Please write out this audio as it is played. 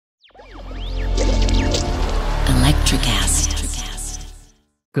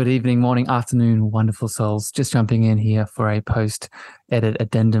Good evening, morning, afternoon, wonderful souls. Just jumping in here for a post-edit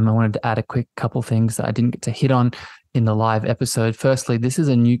addendum. I wanted to add a quick couple things that I didn't get to hit on in the live episode. Firstly, this is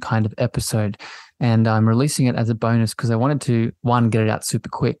a new kind of episode, and I'm releasing it as a bonus because I wanted to, one, get it out super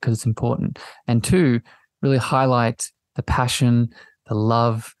quick because it's important, and two, really highlight the passion, the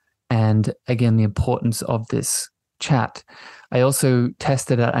love, and again, the importance of this chat. I also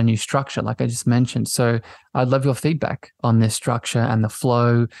tested out a new structure, like I just mentioned. So I'd love your feedback on this structure and the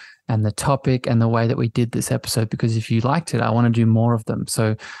flow and the topic and the way that we did this episode, because if you liked it, I want to do more of them.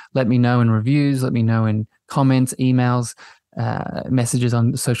 So let me know in reviews, let me know in comments, emails, messages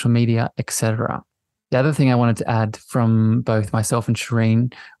on social media, etc. The other thing I wanted to add from both myself and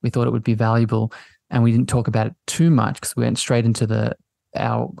Sheryne, we thought it would be valuable, and we didn't talk about it too much because we went straight into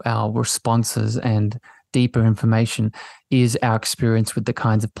our responses and deeper information, is our experience with the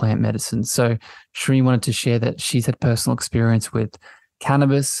kinds of plant medicines. So Sheryne wanted to share that she's had personal experience with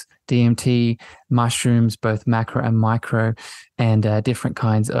cannabis, DMT, mushrooms, both macro and micro, and different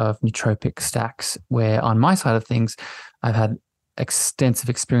kinds of nootropic stacks, where on my side of things, I've had extensive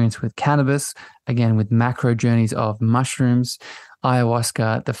experience with cannabis, again, with macro journeys of mushrooms,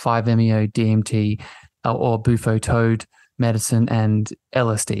 ayahuasca, the 5-MeO DMT, or bufo toad medicine, and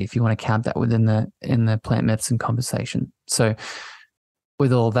LSD, if you want to count that within the plant medicine conversation. So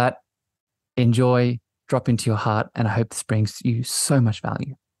with all that, enjoy, drop into your heart, and I hope this brings you so much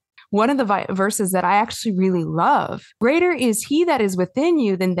value. One of the verses that I actually really love, greater is he that is within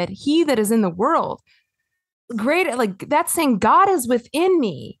you than that he that is in the world. Greater, like that's saying God is within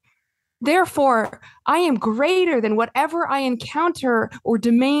me. Therefore, I am greater than whatever I encounter or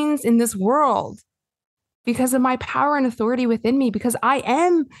domains in this world, because of my power and authority within me, because I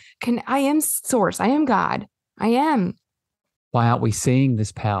am source. I am God. I am. Why aren't we seeing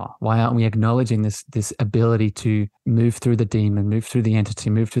this power? Why aren't we acknowledging this ability to move through the demon, move through the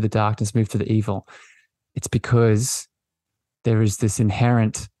entity, move through the darkness, move through the evil? It's because there is this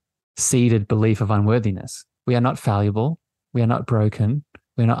inherent seeded belief of unworthiness. We are not fallible. We are not broken.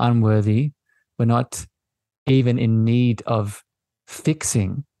 We're not unworthy. We're not even in need of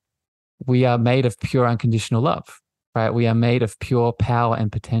fixing. We are made of pure unconditional love, right? We are made of pure power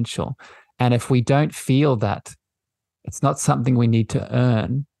and potential. And if we don't feel that, it's not something we need to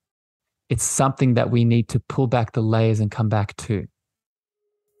earn. It's something that we need to pull back the layers and come back to.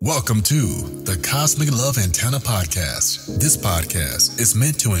 Welcome to the Cosmic Love Antenna Podcast. This podcast is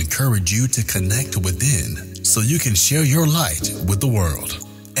meant to encourage you to connect within so you can share your light with the world.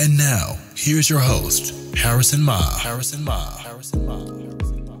 And now, here's your host, Harrison Ma.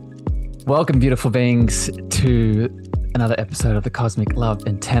 Welcome, beautiful beings, to another episode of the Cosmic Love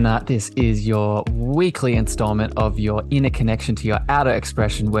Antenna. This is your weekly installment of your inner connection to your outer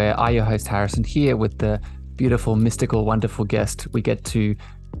expression, where I, your host Harrison, here with the beautiful, mystical, wonderful guest, we get to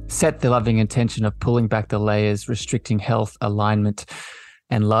set the loving intention of pulling back the layers, restricting health, alignment,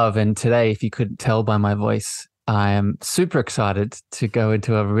 and love. And today, if you couldn't tell by my voice, I am super excited to go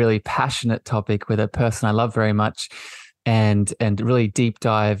into a really passionate topic with a person I love very much, and really deep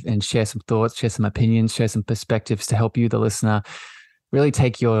dive and share some thoughts, share some opinions, share some perspectives to help you, the listener, really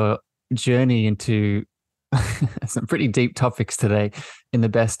take your journey into some pretty deep topics today in the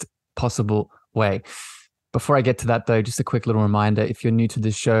best possible way. Before I get to that, though, just a quick little reminder: if you're new to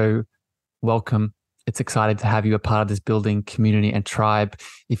this show, welcome. It's excited to have you a part of this building community and tribe.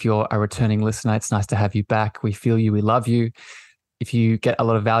 If you're a returning listener, it's nice to have you back. We feel you, we love you. If you get a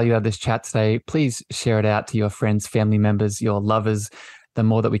lot of value out of this chat today, please share it out to your friends, family members, your lovers. The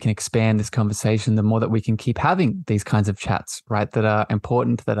more that we can expand this conversation, the more that we can keep having these kinds of chats, right? That are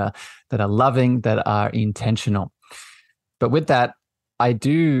important, that are loving, that are intentional. But with that, I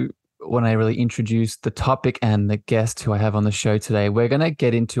do want to really introduce the topic and the guest who I have on the show today. We're going to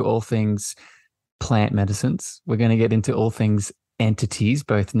get into all things plant medicines. We're going to get into all things entities,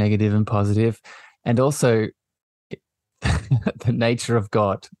 both negative and positive, and also the nature of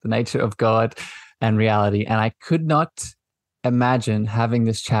God and reality. And I could not imagine having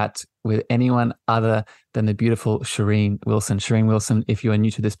this chat with anyone other than the beautiful Sheryne Wilson. Sheryne Wilson, if you are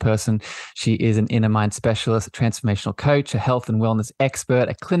new to this person, she is an inner mind specialist, a transformational coach, a health and wellness expert,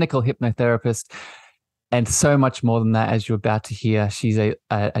 a clinical hypnotherapist, and so much more than that, as you're about to hear. She's a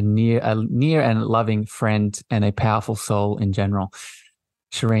near and loving friend and a powerful soul in general.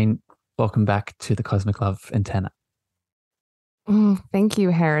 Sheryne, welcome back to the Cosmic Love Antenna. Thank you,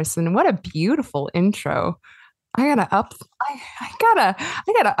 Harrison. What a beautiful intro. I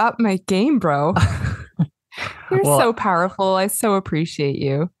gotta up my game, bro. You're so powerful. I so appreciate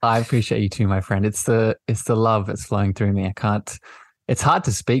you. I appreciate you too, my friend. It's the love that's flowing through me. It's hard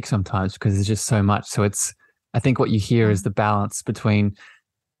to speak sometimes because there's just so much. So it's I think what you hear is the balance between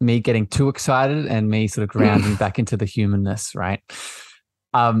me getting too excited and me sort of grounding back into the humanness, right?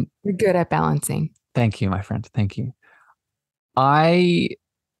 You're good at balancing. Thank you, my friend. Thank you.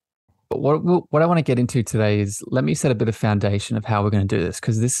 What I want to get into today is, let me set a bit of foundation of how we're going to do this,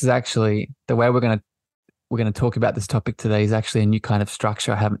 because this is actually the way we're going to talk about this topic today is actually a new kind of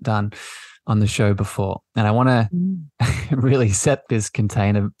structure I haven't done on the show before. And I want to really set this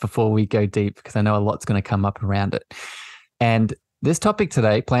container before we go deep, because I know a lot's going to come up around it. And this topic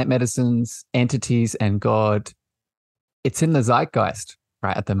today, plant medicines, entities, and God, it's in the zeitgeist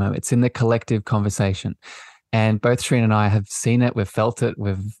right at the moment. It's in the collective conversation. And both Sheryne and I have seen it, we've felt it,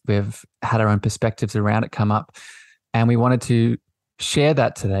 we've had our own perspectives around it come up. And we wanted to share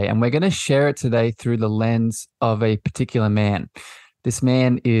that today. And we're going to share it today through the lens of a particular man. This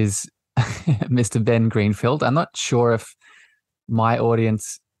man is Mr. Ben Greenfield. I'm not sure if my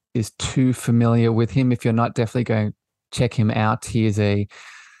audience is too familiar with him. If you're not, definitely go check him out. He is a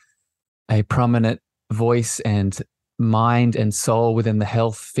prominent voice and mind and soul within the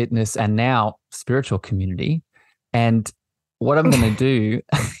health, fitness, and now spiritual community. And what I'm going to do,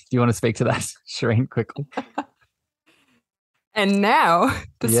 do you want to speak to that, Sheryne, quickly? And now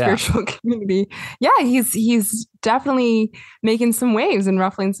the spiritual community. Yeah, he's definitely making some waves and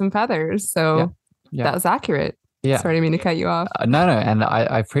ruffling some feathers. So that was accurate. Yeah. Sorry, I didn't mean to cut you off. No. And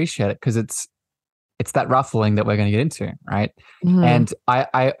I appreciate it, because it's that ruffling that we're going to get into, right? Mm-hmm. And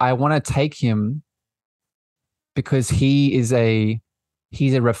I want to take him because he's a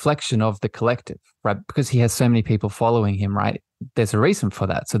reflection of the collective, right? Because he has so many people following him, right? There's a reason for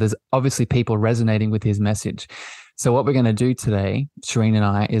that. So there's obviously people resonating with his message. So what we're going to do today, Sheryne and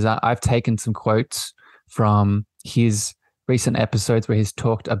I, is I've taken some quotes from his recent episodes where he's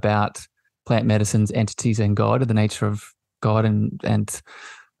talked about plant medicines, entities, and God, the nature of God and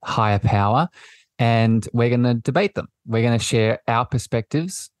higher power. And we're going to debate them. We're going to share our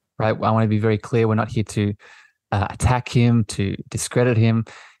perspectives, right? I want to be very clear. We're not here to attack him, to discredit him.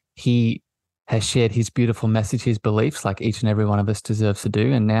 He has shared his beautiful message, his beliefs, like each and every one of us deserves to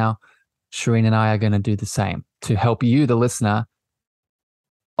do. And now Sheryne and I are going to do the same to help you, the listener,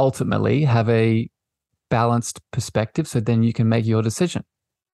 ultimately have a balanced perspective, so then you can make your decision.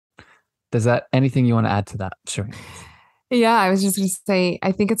 Does that, anything you want to add to that, Sheryne? Yeah, I was just going to say,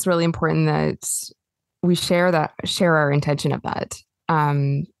 I think it's really important that we share our intention of that.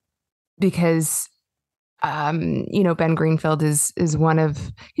 Because Ben Greenfield is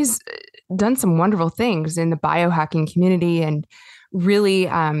he's done some wonderful things in the biohacking community and really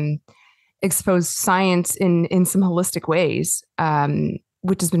exposed science in some holistic ways,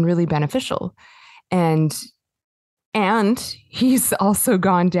 which has been really beneficial. And he's also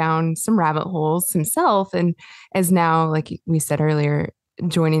gone down some rabbit holes himself, and is now, like we said earlier,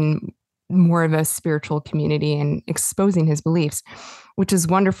 joining more of a spiritual community and exposing his beliefs, which is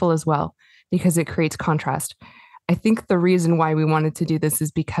wonderful as well, because it creates contrast. I think the reason why we wanted to do this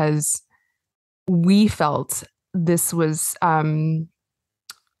is because we felt this was,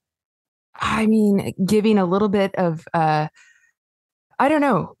 giving a little bit of, I don't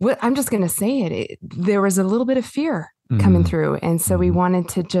know what I'm just going to say it. There was a little bit of fear coming through. And so we wanted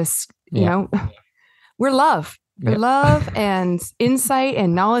to just, we're love. We're love and insight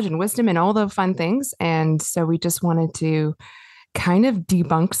and knowledge and wisdom and all the fun things. And so we just wanted to kind of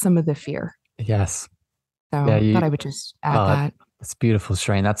debunk some of the fear. Yes. So I thought I would just add that. It's beautiful,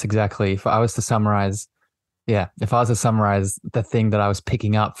 Sheryne. That's exactly, if I was to summarize the thing that I was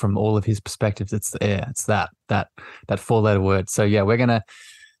picking up from all of his perspectives, it's that four-letter word. So we're gonna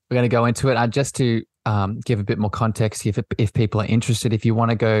go into it. Just to give a bit more context here, if people are interested, if you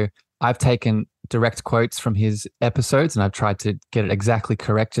want to go, I've taken direct quotes from his episodes and I've tried to get it exactly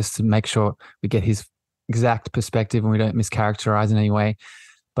correct, just to make sure we get his exact perspective and we don't mischaracterize in any way.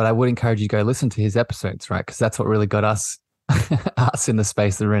 But I would encourage you to go listen to his episodes, right? Because that's what really got us in the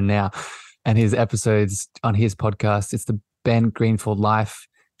space that we're in now. And his episodes on his podcast, it's the Ben Greenfield Life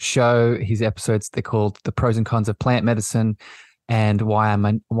Show. His episodes, they're called The Pros and Cons of Plant Medicine and Why am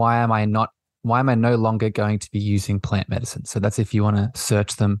I no longer going to be using plant medicine. So that's if you want to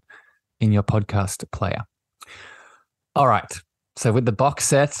search them in your podcast player. All right. So with the box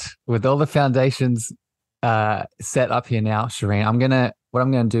set, with all the foundations set up here now, Sheryne, what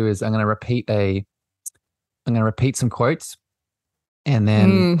I'm gonna do is I'm gonna repeat some quotes. And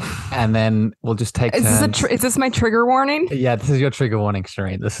then we'll just take turns. Is this my trigger warning? Yeah, this is your trigger warning,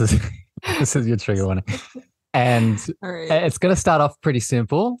 Sheryne. This is your trigger warning. And it's going to start off pretty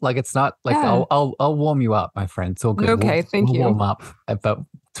simple. Like, it's not like I'll warm you up, my friend. It's all good. Okay, thank you. Warm up, but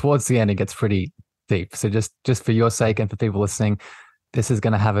towards the end it gets pretty deep. So just for your sake and for people listening, this is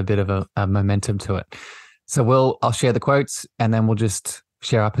going to have a bit of a momentum to it. So I'll share the quotes and then we'll just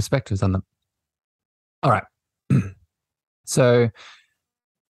share our perspectives on them. All right. So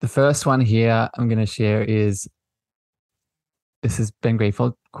the first one here I'm going to share is, this is Ben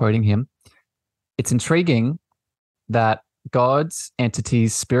Greenfield quoting him. It's intriguing that gods,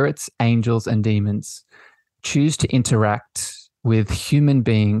 entities, spirits, angels, and demons choose to interact with human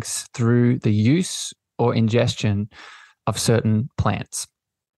beings through the use or ingestion of certain plants.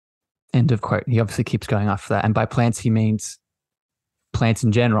 End of quote. He obviously keeps going after that. And by plants, he means plants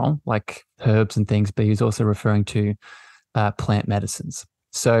in general, like herbs and things, but he's also referring to plant medicines.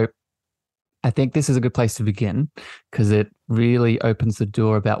 So I think this is a good place to begin because it really opens the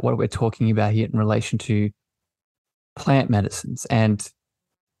door about what we're talking about here in relation to plant medicines. And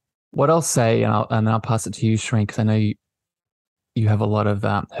what I'll say, and I'll pass it to you, Sheryne, because I know you have a lot of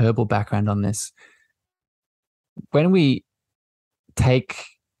herbal background on this. When we take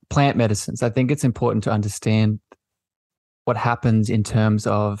plant medicines, I think it's important to understand what happens in terms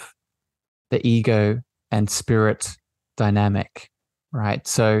of the ego and spirit dynamic, right?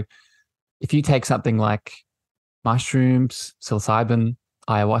 So if you take something like mushrooms, psilocybin,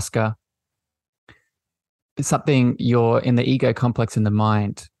 ayahuasca, it's something you're in the ego complex in the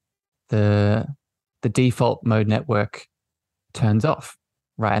mind, the default mode network turns off,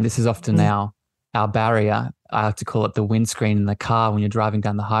 right? And this is often our barrier. I like to call it the windscreen in the car when you're driving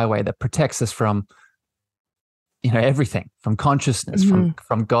down the highway that protects us from, everything, from consciousness,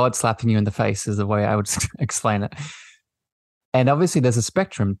 from God slapping you in the face is the way I would explain it. And obviously there's a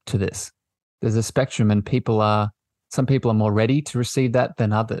spectrum to this. There's a spectrum, and some people are more ready to receive that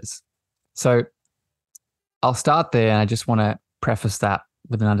than others. So I'll start there, and I just want to preface that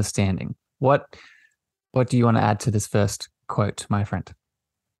with an understanding. What do you want to add to this first quote, my friend?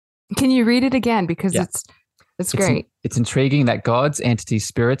 Can you read it again? Because it's great. It's intriguing that gods, entities,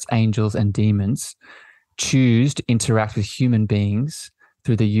 spirits, angels, and demons choose to interact with human beings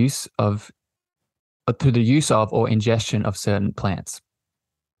through the use of or ingestion of certain plants.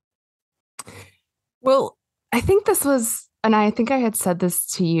 Well, I think this was, and I think I had said this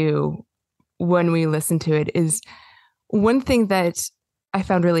to you when we listened to it, is one thing that I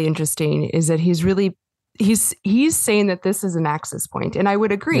found really interesting is that he's saying that this is an access point. And I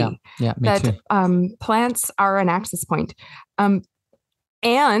would agree that plants are an access point.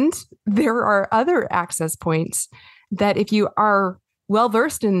 And there are other access points that if you are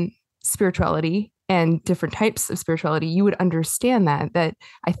well-versed in spirituality and different types of spirituality, you would understand that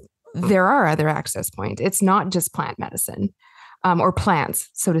there are other access points. It's not just plant medicine or plants,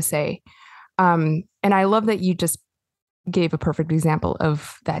 so to say. And I love that you just gave a perfect example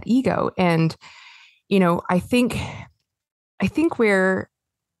of that ego. And, I think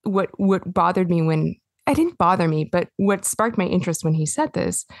what bothered me when, it didn't bother me, but what sparked my interest when he said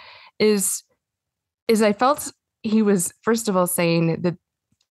this is I felt he was, first of all, saying that,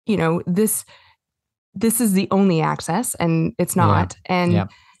 this is the only access and it's not. And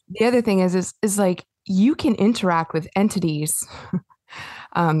the other thing is like, you can interact with entities,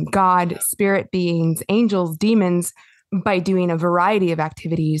 God, spirit beings, angels, demons, by doing a variety of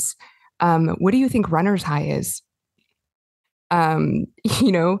activities. What do you think runner's high is? It's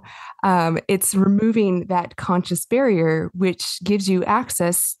removing that conscious barrier, which gives you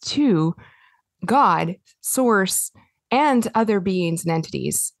access to God, source, and other beings and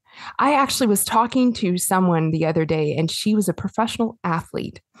entities. I actually was talking to someone the other day, and she was a professional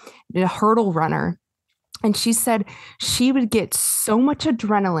athlete, a hurdle runner. And she said she would get so much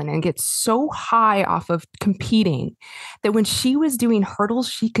adrenaline and get so high off of competing that when she was doing hurdles,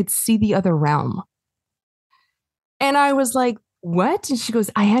 she could see the other realm. And I was like, what? And she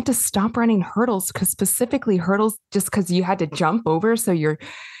goes, I had to stop running hurdles, because specifically hurdles, just because you had to jump over. So you're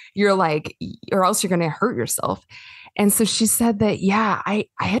like, or else you're going to hurt yourself. And so she said that, I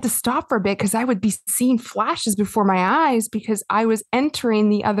had to stop for a bit because I would be seeing flashes before my eyes because I was entering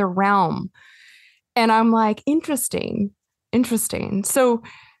the other realm. And I'm like, interesting. So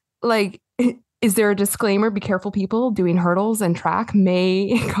like, is there a disclaimer? Be careful, people. Doing hurdles and track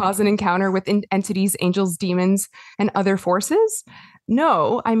may cause an encounter with entities, angels, demons, and other forces.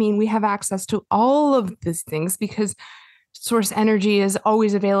 No, I mean, we have access to all of these things because source energy is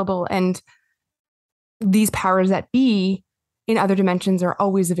always available. And these powers that be in other dimensions are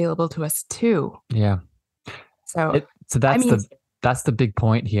always available to us too. Yeah. So that's the big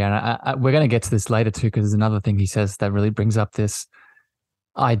point here. And we're going to get to this later too, because there's another thing he says that really brings up this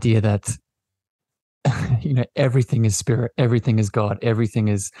idea that, everything is spirit, everything is God, everything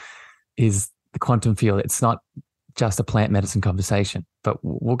is the quantum field. It's not just a plant medicine conversation, but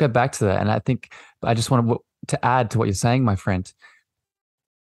we'll get back to that. And I think I just want to add to what you're saying, my friend.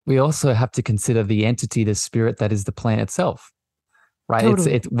 we also have to consider the entity, the spirit that is the plant itself, right?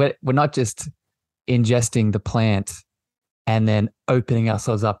 Totally. We're not just ingesting the plant and then opening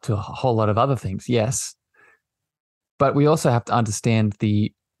ourselves up to a whole lot of other things. Yes. But we also have to understand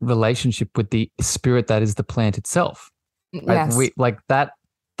the relationship with the spirit that is the plant itself. Right? Yes. We like that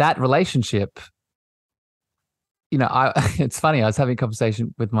relationship. It's funny. I was having a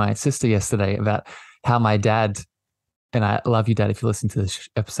conversation with my sister yesterday about how my dad, and I love you, Dad, if you listen to this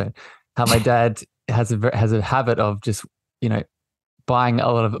episode, how my dad has a habit of just, buying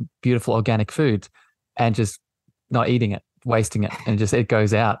a lot of beautiful organic food and just not eating it, wasting it, and just it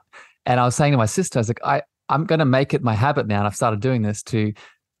goes out. And I was saying to my sister, I was like, I'm going to make it my habit now, and I've started doing this, to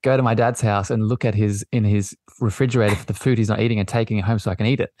go to my dad's house and look at in his refrigerator for the food he's not eating and taking it home so I can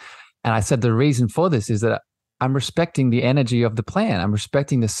eat it. And I said the reason for this is that I'm respecting the energy of the plant. I'm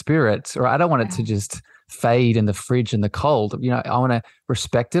respecting the spirit, or I don't want it to just fade in the fridge in the cold. I want to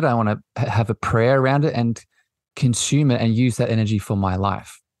respect it. I want to have a prayer around it and consume it and use that energy for my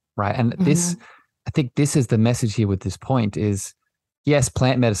life. Right. And I think this is the message here with this point is, yes,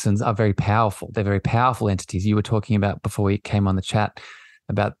 plant medicines are very powerful. They're very powerful entities. You were talking about before we came on the chat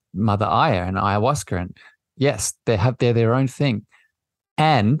about Mother Aya and ayahuasca. And yes, they're their own thing.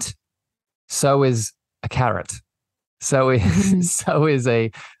 And so is a carrot. So is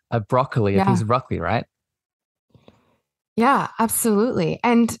a broccoli, a piece of broccoli, right? Yeah, absolutely.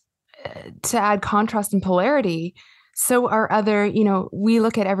 And to add contrast and polarity, so are other, we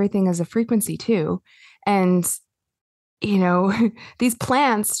look at everything as a frequency too. And, these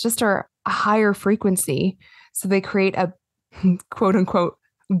plants just are a higher frequency. So they create a quote unquote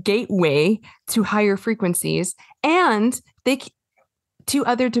gateway to higher frequencies and to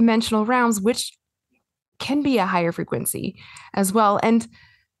other dimensional realms, which can be a higher frequency as well. And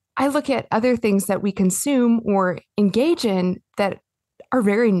I look at other things that we consume or engage in that are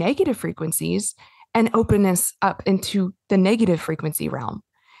very negative frequencies and open us up into the negative frequency realm.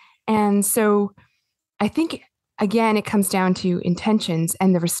 And so I think, again, it comes down to intentions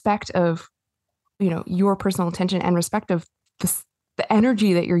and the respect of, your personal intention and respect of the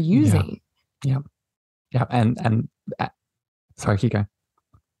energy that you're using. Yeah. And sorry, keep going.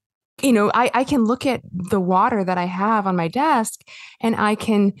 I can look at the water that I have on my desk and I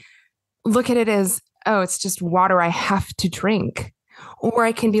can look at it as, oh, it's just water I have to drink. Or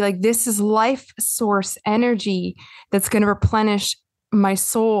I can be like, this is life source energy that's going to replenish my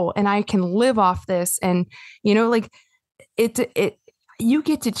soul and I can live off this. And, you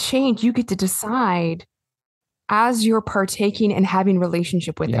get to change, you get to decide as you're partaking and having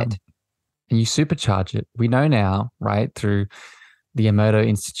relationship with it. And you supercharge it. We know now, right, through the Emoto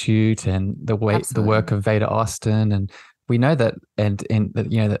Institute and the work of Veda Austin, and we know that, and in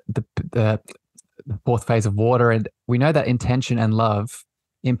the fourth phase of water, and we know that intention and love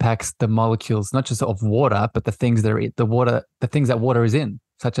impacts the molecules, not just of water, but the things that are the things that water is in,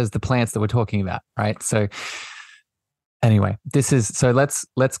 such as the plants that we're talking about, right? So anyway, let's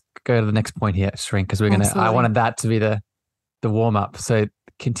go to the next point here, Sheryne, because I wanted that to be the warm up. So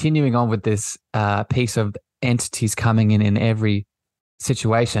continuing on with this piece of entities coming in every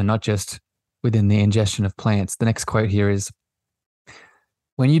situation, not just within the ingestion of plants. The next quote here is,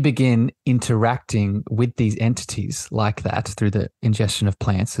 when you begin interacting with these entities like that through the ingestion of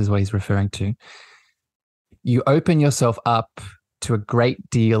plants, is what he's referring to, you open yourself up to a great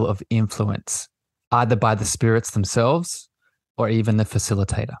deal of influence, either by the spirits themselves or even the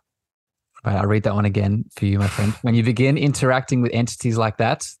facilitator. Right, I'll read that one again for you, my friend. When you begin interacting with entities like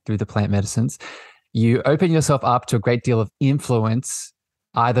that through the plant medicines, you open yourself up to a great deal of influence,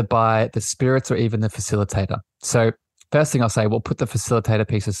 either by the spirits or even the facilitator. So first thing I'll say, we'll put the facilitator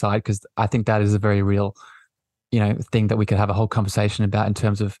piece aside, because I think that is a very real, thing that we could have a whole conversation about in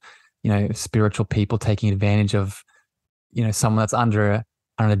terms of, spiritual people taking advantage of, someone that's on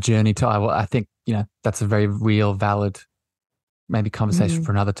a journey to, I think, that's a very real, valid, maybe conversation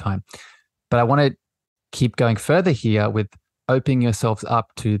for another time. But I want to keep going further here with opening yourselves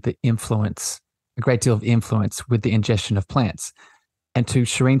up to the influence, a great deal of influence with the ingestion of plants. And to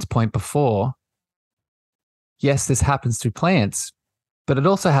Sheryne's point before, yes, this happens through plants, but it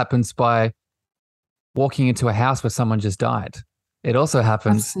also happens by walking into a house where someone just died. It also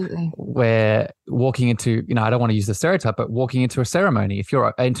happens where walking into, I don't want to use the stereotype, but walking into a ceremony. If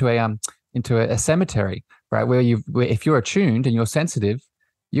you're into a cemetery, right, where if you're attuned and you're sensitive,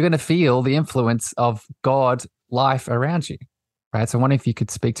 you're going to feel the influence of God, life around you, right? So I wonder if you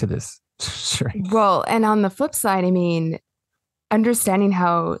could speak to this, Sheryne. Well, and on the flip side, understanding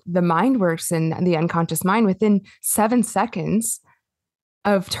how the mind works and the unconscious mind, within 7 seconds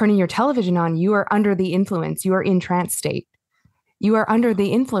of turning your television on, you are under the influence, you are in trance state. you are under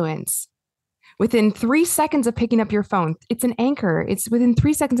the influence. Within 3 seconds of picking up your phone, it's an anchor. It's within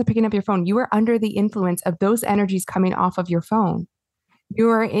 3 seconds of picking up your phone, you are under the influence of those energies coming off of your phone. You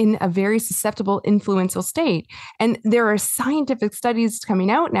are in a very susceptible, influential state. And there are scientific studies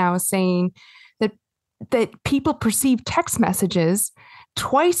coming out now saying that people perceive text messages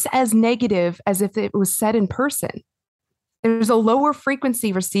twice as negative as if it was said in person. There's a lower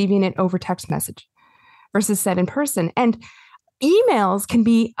frequency receiving it over text message versus said in person. And emails can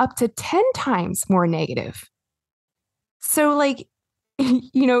be up to 10 times more negative. So like,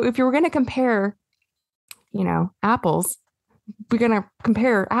 if you were going to compare, apples, we're going to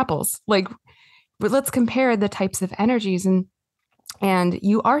compare apples. Like, but let's compare the types of energies. And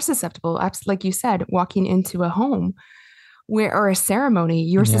you are susceptible, like you said, walking into a home or a ceremony,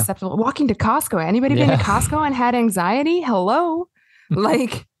 you're susceptible. Walking to Costco. Anybody been to Costco and had anxiety? Hello?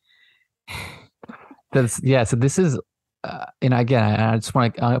 Like. So this is, again, I just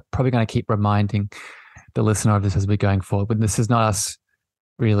I'm probably going to keep reminding the listener of this as we're going forward, but this is not us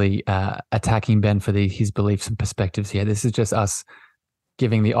really attacking Ben for his beliefs and perspectives here. This is just us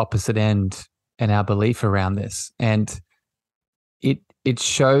giving the opposite end and our belief around this. And it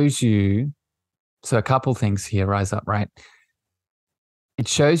shows you, so a couple things here rise up, right? It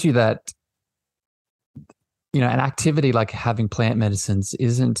shows you that, an activity like having plant medicines it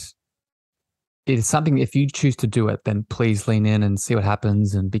is something, if you choose to do it, then please lean in and see what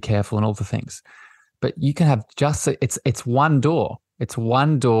happens and be careful and all the things. But you can have it's one door. It's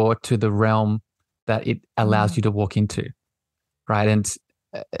one door to the realm that it allows you to walk into, right? And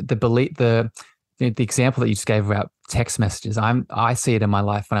the example that you just gave about text messages, I see it in my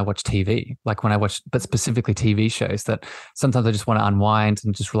life when I watch TV, but specifically TV shows that sometimes I just want to unwind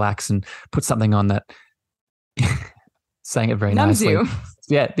and just relax and put something on that, saying it very numbs nicely.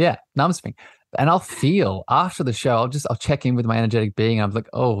 You. Yeah, numbs me. And I'll feel after the show, I'll check in with my energetic being. And I'm like,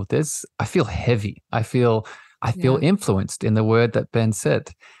 oh, I feel heavy. I feel influenced, in the word that Ben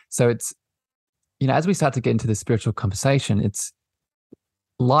said. So it's, as we start to get into the spiritual conversation,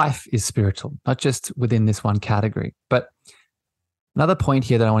 life is spiritual, not just within this one category. But another point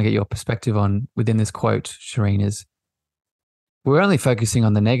here that I want to get your perspective on within this quote, Sheryne, is we're only focusing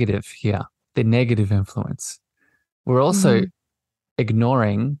on the negative here, the negative influence. We're also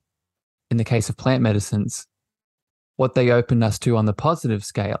ignoring, in the case of plant medicines, what they open us to on the positive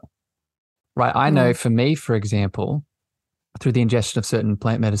scale, right? I know for me, for example, through the ingestion of certain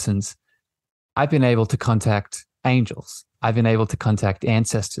plant medicines, I've been able to contact angels. I've been able to contact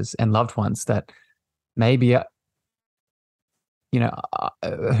ancestors and loved ones that maybe,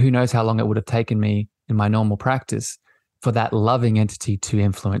 who knows how long it would have taken me in my normal practice for that loving entity to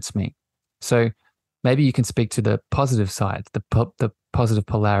influence me. So maybe you can speak to the positive side, the positive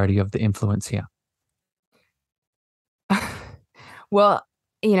polarity of the influence here. Well,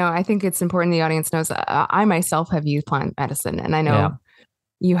 I think it's important the audience knows I myself have used plant medicine, and I know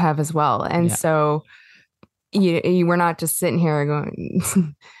you have as well. And so we're not just sitting here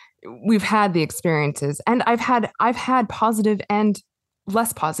going, we've had the experiences, and I've had positive and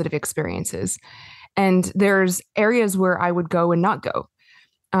less positive experiences. And there's areas where I would go and not go.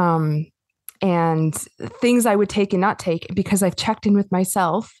 And things I would take and not take because I've checked in with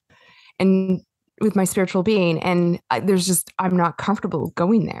myself and with my spiritual being. And I'm not comfortable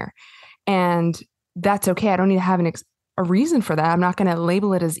going there. And that's okay. I don't need to have a reason for that. I'm not going to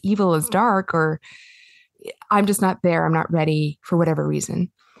label it as evil, as dark, or I'm just not there. I'm not ready for whatever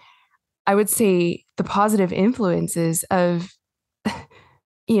reason. I would say the positive influences of,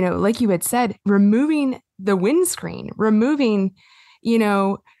 like you had said, removing the windscreen, removing,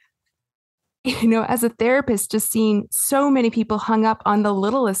 as a therapist, just seeing so many people hung up on the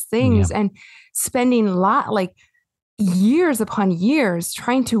littlest things and spending years upon years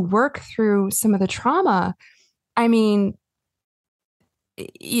trying to work through some of the trauma. I mean,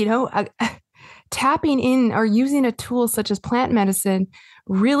 tapping in or using a tool such as plant medicine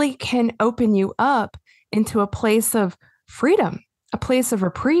really can open you up into a place of freedom, a place of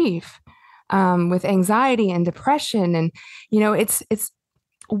reprieve, with anxiety and depression. And, it's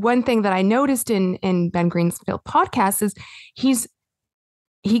one thing that I noticed in Ben Greenfield podcast is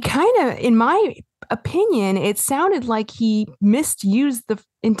he kind of, in my opinion, it sounded like he misused the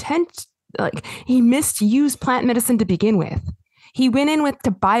intent. Like he misused plant medicine to begin with. He went in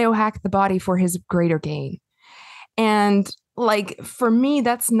to biohack the body for his greater gain. And for me,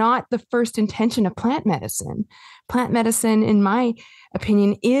 that's not the first intention of plant medicine. Plant medicine, in my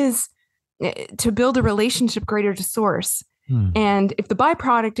opinion, is to build a relationship greater to source. And if the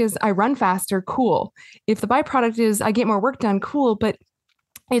byproduct is I run faster, cool. If the byproduct is I get more work done, cool. But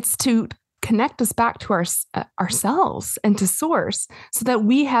it's to connect us back to ourselves and to source, so that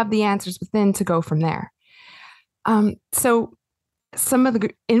we have the answers within to go from there. So some of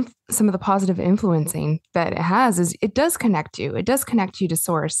the positive influencing that it has is it does connect you. It does connect you to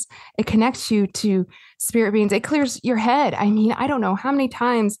source. It connects you to spirit beings. It clears your head. I mean, I don't know how many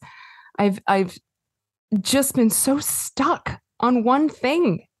times I've just been so stuck on one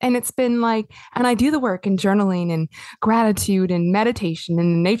thing. And it's been like, and I do the work in journaling and gratitude and meditation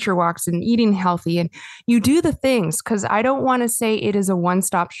and nature walks and eating healthy. And you do the things, because I don't want to say it is a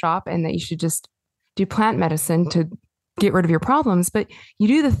one-stop shop and that you should just do plant medicine to get rid of your problems, but you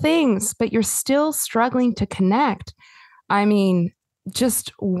do the things, but you're still struggling to connect. I mean,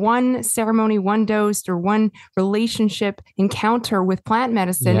 just one ceremony, one dose, or one relationship encounter with plant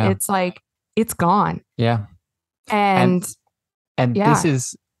medicine, it's like, it's gone. Yeah. And this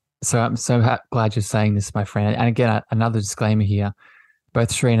is, so I'm so glad you're saying this, my friend. And again, another disclaimer here,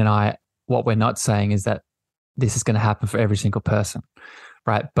 both Sheryne and I, what we're not saying is that this is going to happen for every single person,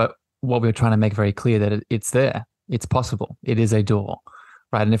 right? But what we're trying to make very clear that it's there. It's possible. It is a door,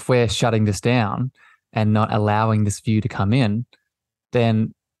 right? And if we're shutting this down and not allowing this view to come in,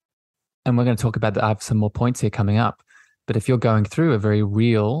 then, and we're going to talk about that, I have some more points here coming up, but if you're going through a very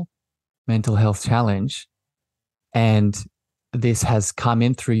real mental health challenge and this has come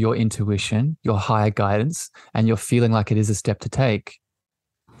in through your intuition, your higher guidance, and you're feeling like it is a step to take,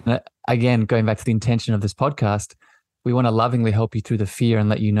 again, going back to the intention of this podcast, we want to lovingly help you through the fear and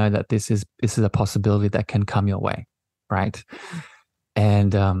let you know that this is a possibility that can come your way, right?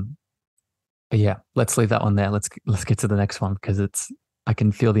 And yeah, let's leave that one there. Let's get to the next one, because I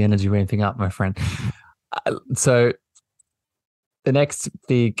can feel the energy ramping up, my friend. So the next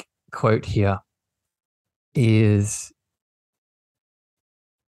big quote here is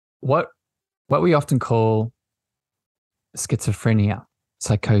what we often call schizophrenia,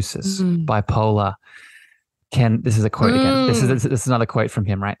 psychosis, bipolar. This is a quote again. This is another quote from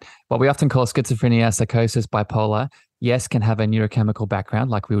him, right? What we often call schizophrenia, psychosis, bipolar, yes, can have a neurochemical background,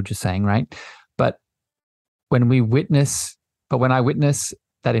 like we were just saying, right? But when I witness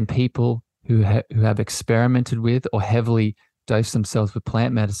that in people who have experimented with or heavily dosed themselves with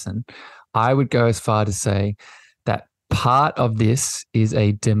plant medicine, I would go as far to say that part of this is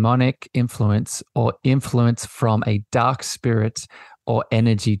a demonic influence or influence from a dark spirit or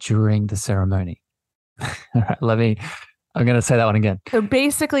energy during the ceremony. All right, I'm going to say that one again. So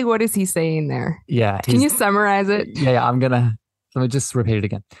basically, what is he saying there? Yeah. Can you summarize it? Yeah, let me just repeat it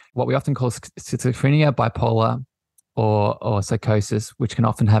again. What we often call schizophrenia, bipolar, or psychosis, which can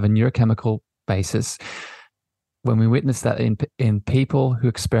often have a neurochemical basis. When we witness that in people who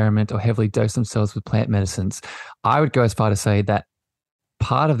experiment or heavily dose themselves with plant medicines, I would go as far to say that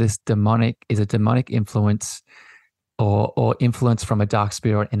part of this is a demonic influence or influence from a dark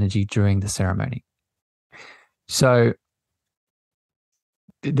spirit or energy during the ceremony. So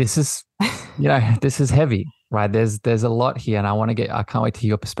this is, this is heavy, right? There's a lot here, and I can't wait to hear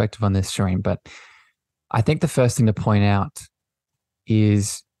your perspective on this, Sheryne. But I think the first thing to point out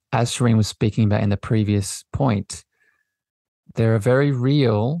is, as Sheryne was speaking about in the previous point, there are very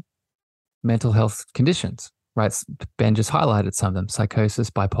real mental health conditions, right? Ben just highlighted some of them: psychosis,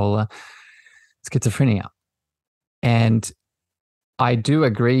 bipolar, schizophrenia. And I do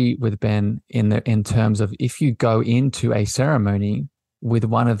agree with Ben in terms of, if you go into a ceremony with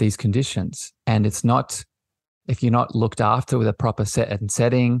one of these conditions and if you're not looked after with a proper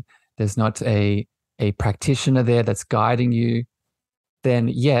setting, there's not a practitioner there that's guiding you, then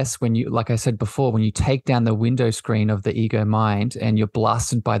yes, like I said before, when you take down the window screen of the ego mind and you're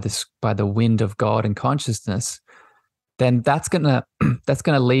blasted by the wind of God and consciousness, then that's gonna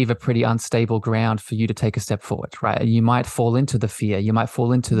leave a pretty unstable ground for you to take a step forward, right? And you might fall into the fear, you might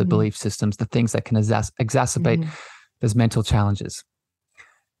fall into the belief systems, the things that can exacerbate those mental challenges.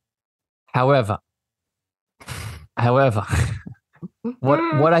 However,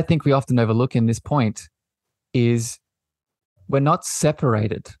 what I think we often overlook in this point is we're not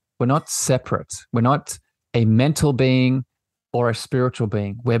separated. We're not separate. We're not a mental being or a spiritual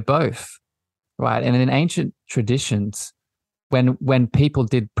being. We're both. Right. And in ancient traditions, when people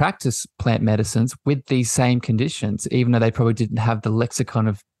did practice plant medicines with these same conditions, even though they probably didn't have the lexicon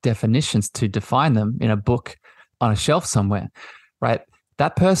of definitions to define them in a book on a shelf somewhere, right?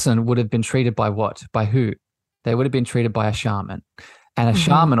 That person would have been treated by what? By who? They would have been treated by a shaman. And a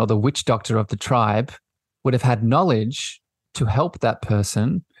shaman, or the witch doctor of the tribe, would have had knowledge to help that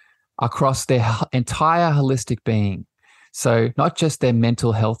person across their entire holistic being. So not just their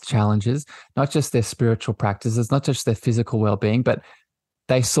mental health challenges, not just their spiritual practices, not just their physical well-being, but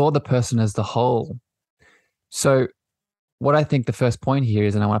they saw the person as the whole. So what I think the first point here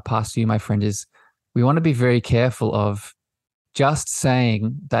is, and I want to pass to you, my friend, is we want to be very careful of just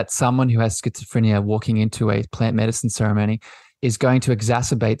saying that someone who has schizophrenia walking into a plant medicine ceremony is going to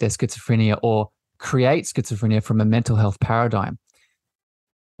exacerbate their schizophrenia or create schizophrenia from a mental health paradigm,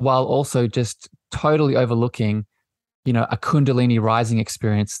 while also just totally overlooking, a Kundalini rising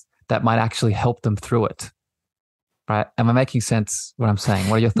experience that might actually help them through it. Right? Am I making sense what I'm saying?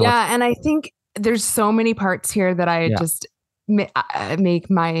 What are your thoughts? Yeah, and I think there's so many parts here that I just make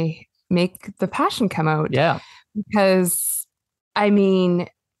the passion come out. Yeah. Because I mean,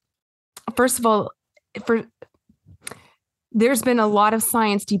 first of all, there's been a lot of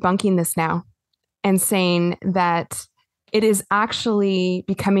science debunking this now and saying that it is actually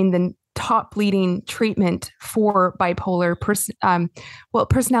becoming the top leading treatment for bipolar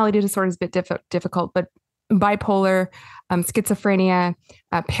personality disorder is a bit difficult, but bipolar, schizophrenia,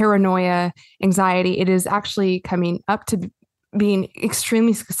 paranoia, anxiety, it is actually coming up to being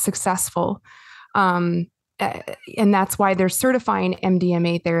extremely successful. And that's why they're certifying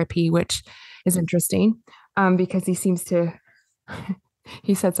MDMA therapy, which is interesting, because he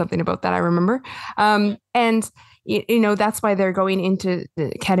said something about that, I remember. And that's why they're going into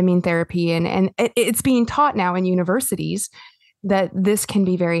the ketamine therapy, and it's being taught now in universities that this can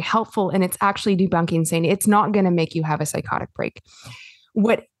be very helpful, and it's actually debunking, saying it's not going to make you have a psychotic break.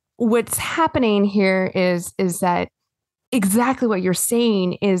 What's happening here is that exactly what you're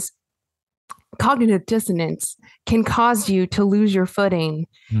saying is cognitive dissonance can cause you to lose your footing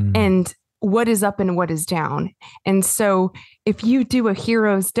and what is up and what is down. And so if you do a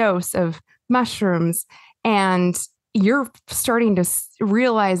hero's dose of mushrooms and you're starting to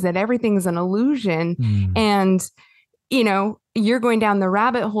realize that everything's an illusion and you're going down the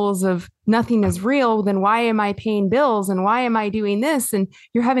rabbit holes of nothing is real, then why am I paying bills and why am I doing this? And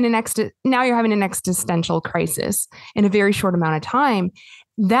you're having an existential crisis in a very short amount of time.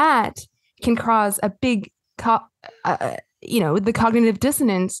 That can cause a big, the cognitive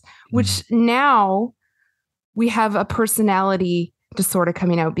dissonance, which now we have a personality disorder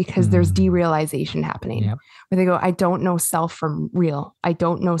coming out because there's derealization happening where they go, I don't know self from real. I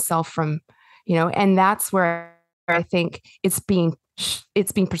don't know self from, and that's where I think it's being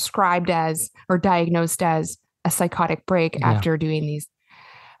prescribed as or diagnosed as a psychotic break after doing these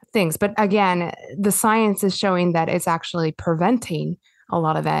things. But again, the science is showing that it's actually preventing a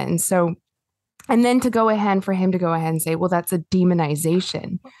lot of that. And so, and then for him to go ahead and say, well, that's a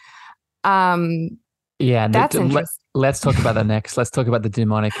demonization. That's interesting. Let's talk about that next. Let's talk about the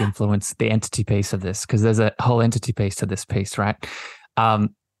demonic influence, the entity piece of this, because there's a whole entity piece to this piece, right?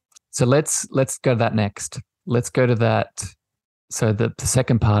 So let's go to that next. Let's go to that. So the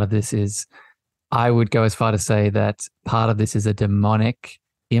second part of this is, I would go as far to say that part of this is a demonic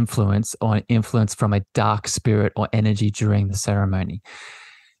influence or an influence from a dark spirit or energy during the ceremony.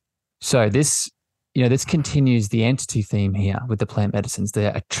 So this continues the entity theme here with the plant medicines.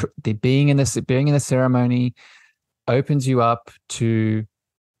 The being in the ceremony opens you up to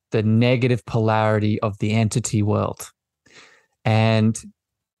the negative polarity of the entity world. And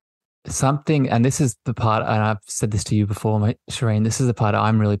this is the part, and I've said this to you before, Sheryne, this is the part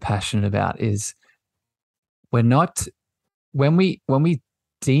I'm really passionate about, is when we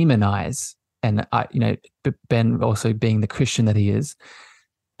demonize, and Ben also being the Christian that he is,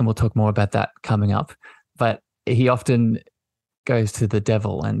 and we'll talk more about that coming up, but he often goes to the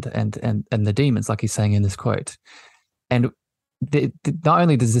devil and the demons, like he's saying in this quote. And not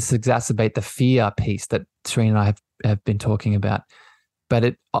only does this exacerbate the fear piece that Sheryne and I have been talking about, but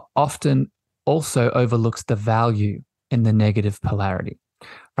it often also overlooks the value in the negative polarity,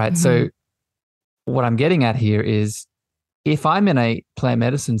 right? So what I'm getting at here is, if I'm in a plant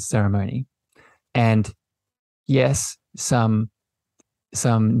medicine ceremony and yes, some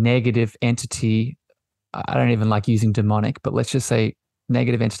negative entity, I don't even like using demonic, but let's just say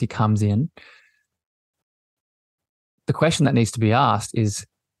negative entity comes in, the question that needs to be asked is,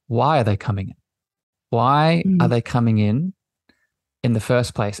 why are they coming in? Why are they coming in the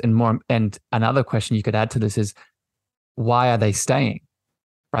first place? And another question you could add to this is, why are they staying?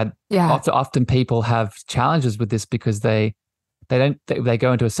 Right? Yeah. Often people have challenges with this because they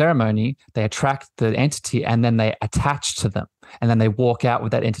go into a ceremony, they attract the entity, and then they attach to them, and then they walk out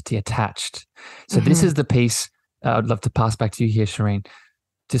with that entity attached. So this is the piece I'd love to pass back to you here, Sheryne,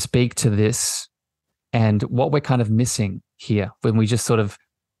 to speak to this and what we're kind of missing here when we just sort of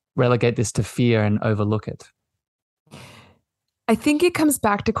relegate this to fear and overlook it. I think it comes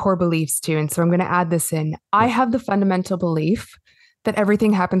back to core beliefs too. And so I'm going to add this in. I have the fundamental belief that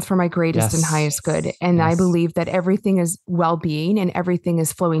everything happens for my greatest and highest good. And I believe that everything is well-being and everything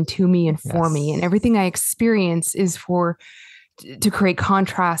is flowing to me and for me. And everything I experience is to create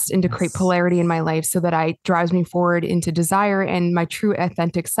contrast and to create polarity in my life so that it drives me forward into desire and my true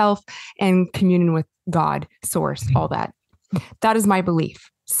authentic self and communion with God, source, all that. That is my belief.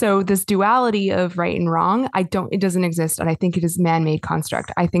 So this duality of right and wrong, it doesn't exist. And I think it is man-made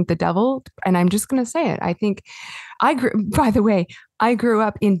construct. I think the devil, and I'm just going to say it. By the way, I grew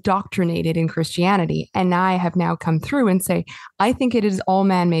up indoctrinated in Christianity, and I have now come through and say, I think it is all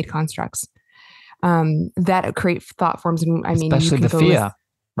man-made constructs that create thought forms. And I mean, especially the fear,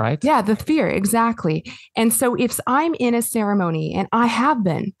 right? Yeah, the fear, exactly. And so if I'm in a ceremony, and I had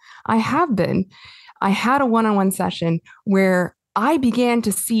a one-on-one session where I began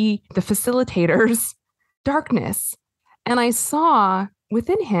to see the facilitator's darkness, and I saw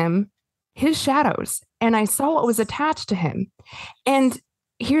within him his shadows, and I saw what was attached to him. And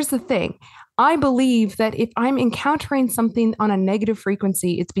here's the thing. I believe that if I'm encountering something on a negative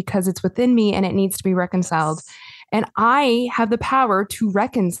frequency, it's because it's within me and it needs to be reconciled. And I have the power to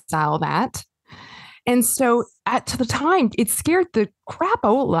reconcile that. And so to the time, it scared the crap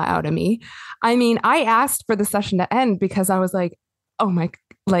out of me. I mean, I asked for the session to end because I was like, oh my,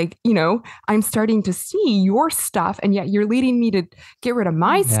 I'm starting to see your stuff, and yet you're leading me to get rid of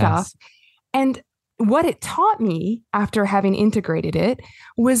my stuff. And what it taught me after having integrated it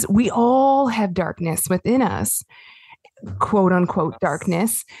was we all have darkness within us, quote unquote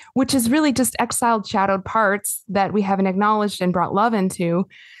darkness, which is really just exiled, shadowed parts that we haven't acknowledged and brought love into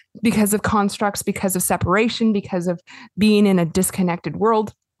because of constructs, because of separation, because of being in a disconnected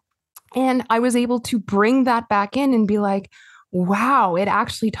world. And I was able to bring that back in and be like, wow, it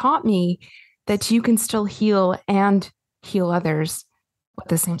actually taught me that you can still heal and heal others at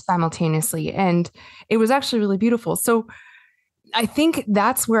the same simultaneously. And it was actually really beautiful. So I think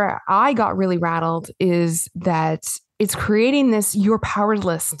that's where I got really rattled, is that it's creating this, you're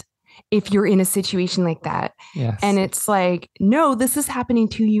powerless if you're in a situation like that. Yes. And it's like, no, this is happening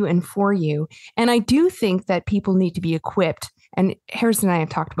to you and for you. And I do think that people need to be equipped. And Harrison and I have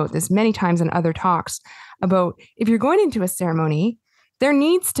talked about this many times in other talks about if you're going into a ceremony, there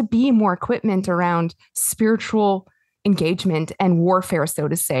needs to be more equipment around spiritual engagement and warfare, so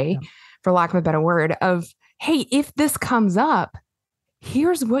to say, for lack of a better word, of, hey, if this comes up,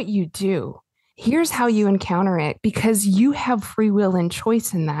 here's what you do. Here's how you encounter it, because you have free will and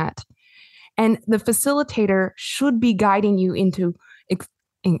choice in that. And the facilitator should be guiding you into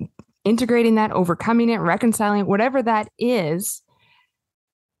integrating that, overcoming it, reconciling it, whatever that is,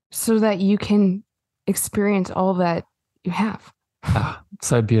 so that you can experience all that you have. Oh,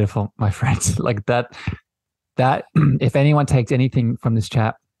 so beautiful, my friends. Like that, if anyone takes anything from this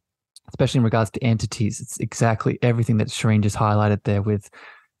chat, especially in regards to entities, it's exactly everything that Sheryne just highlighted there with,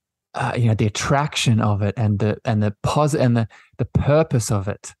 the attraction of it and the purpose of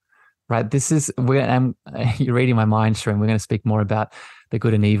it, right? This is, you're reading my mind, Sheryne. We're going to speak more about the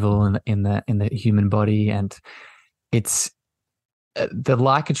good and evil in the human body, and it's the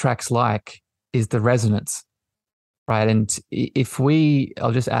like attracts like is the resonance, right? And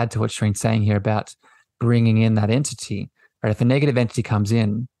I'll just add to what Sheryne's saying here about bringing in that entity, right? If a negative entity comes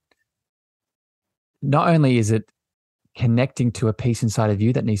in, not only is it connecting to a piece inside of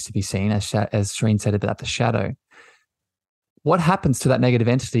you that needs to be seen, as Sheryne said about the shadow, what happens to that negative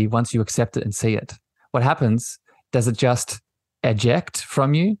entity once you accept it and see it? What happens? Does it just eject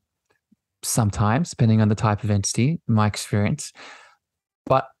from you? Sometimes, depending on the type of entity, in my experience.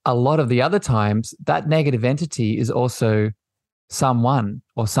 But a lot of the other times, that negative entity is also someone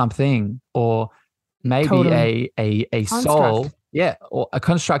or something, or maybe totally. a soul, or a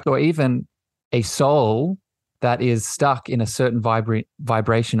construct, or even a soul that is stuck in a certain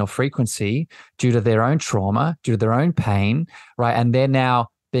vibration or frequency due to their own trauma, due to their own pain, right? And they're now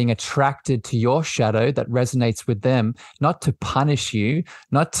being attracted to your shadow that resonates with them, not to punish you,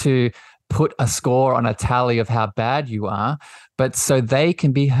 not to put a score on a tally of how bad you are, but so they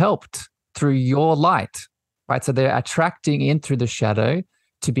can be helped through your light, right? So they're attracting in through the shadow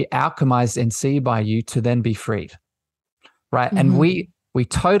to be alchemized and seen by you to then be freed, right? Mm-hmm. And we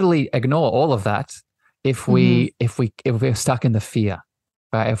totally ignore all of that if we're stuck in the fear,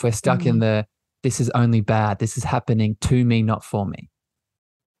 right? If we're stuck in this is only bad, this is happening to me, not for me,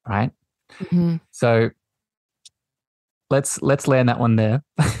 right? Mm-hmm. So let's land that one there.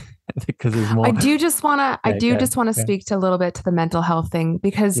 Because there's more. I do just want to speak to a little bit to the mental health thing,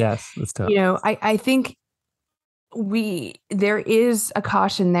 because yes, let's talk. I think there is a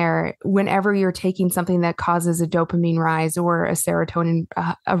caution there whenever you're taking something that causes a dopamine rise or a serotonin,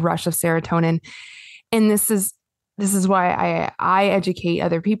 a rush of serotonin. And this is this is why I educate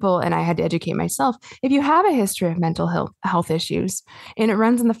other people, and I had to educate myself. If you have a history of mental health issues and it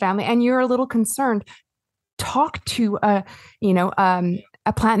runs in the family and you're a little concerned, talk to a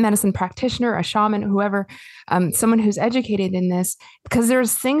plant medicine practitioner, a shaman, whoever, someone who's educated in this, because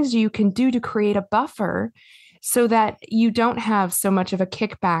there's things you can do to create a buffer so that you don't have so much of a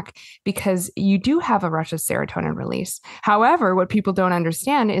kickback, because you do have a rush of serotonin release. However, what people don't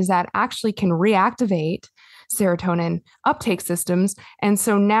understand is that actually can reactivate serotonin uptake systems. And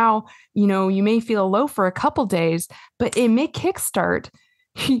so now, you may feel low for a couple days, but it may kickstart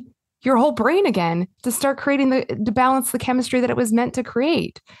your whole brain again to start creating to balance the chemistry that it was meant to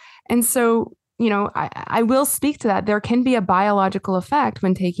create. And so, I will speak to that. There can be a biological effect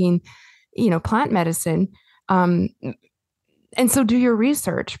when taking, plant medicine. And so do your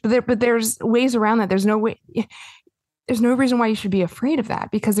research, but there's ways around that. There's no reason why you should be afraid of that,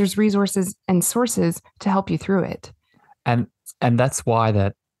 because there's resources and sources to help you through it. And that's why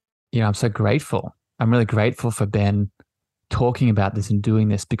that, I'm so grateful. I'm really grateful for Ben talking about this and doing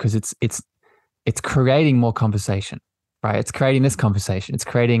this, because it's creating more conversation, right? It's creating this conversation. It's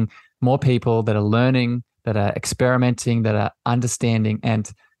creating more people that are learning, that are experimenting, that are understanding, and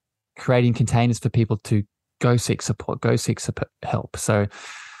creating containers for people to go seek support, go seek help. So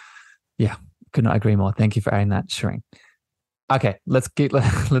yeah, could not agree more. Thank you for adding that, Sheryne. Okay, let's keep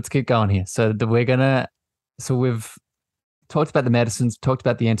going here. So we've talked about the medicines, talked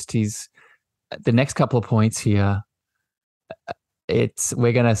about the entities. The next couple of points here,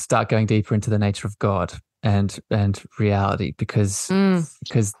 we're going to start going deeper into the nature of God and reality, because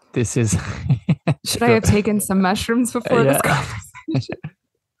this is should I have taken some mushrooms before this conversation?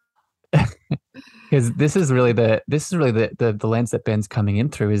 Because this is really the lens that Ben's coming in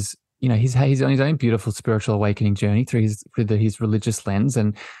through. Is he's on his own beautiful spiritual awakening journey through his religious lens,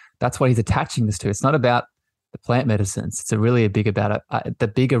 and that's what he's attaching this to. It's not about the plant medicines. It's really about the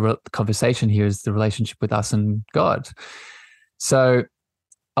bigger conversation here is the relationship with us and God. So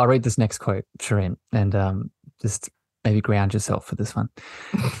I'll read this next quote, Sheryne, and just maybe ground yourself for this one.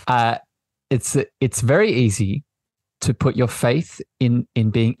 It's very easy to put your faith in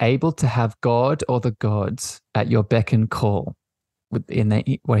being able to have God or the gods at your beck and call. What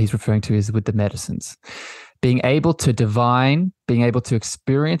he's referring to is with the medicines. Being able to divine, being able to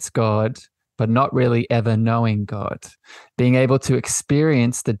experience God, but not really ever knowing God. Being able to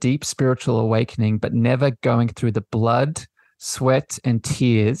experience the deep spiritual awakening, but never going through the blood, sweat, and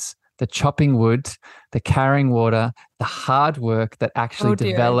tears, the chopping wood, the carrying water, the hard work that actually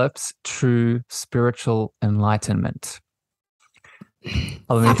develops true spiritual enlightenment.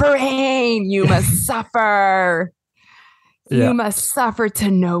 Suffering, you must suffer. Yeah. You must suffer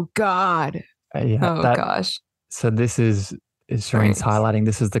to know God. Gosh. So this is Sheryne's highlighting.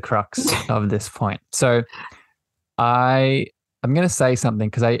 This is the crux of this point. So I'm going to say something,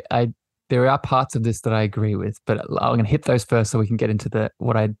 because there are parts of this that I agree with, but I'm going to hit those first so we can get into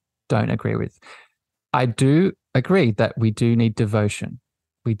what I don't agree with. I do agree that we do need devotion.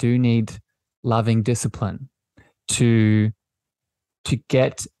 We do need loving discipline to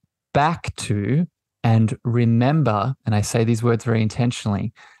get back to and remember, and I say these words very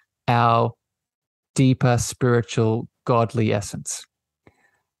intentionally, our deeper spiritual godly essence.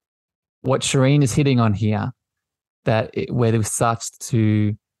 What Sheryne is hitting on here, where this starts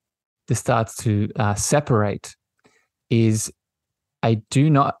to separate, is I do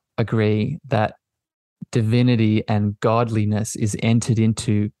not agree that divinity and godliness is entered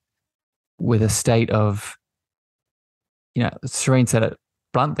into with a state of, Sheryne said it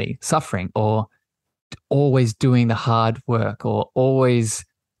bluntly, suffering, or always doing the hard work, or always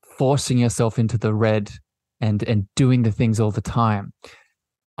forcing yourself into the red and doing the things all the time.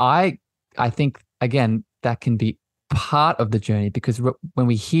 I think, again, that can be part of the journey, because when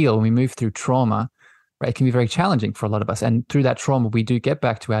we heal, when we move through trauma, right, it can be very challenging for a lot of us. And through that trauma, we do get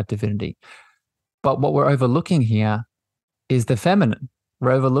back to our divinity. But what we're overlooking here is the feminine.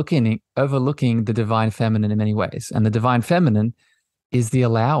 We're overlooking the divine feminine in many ways. And the divine feminine is the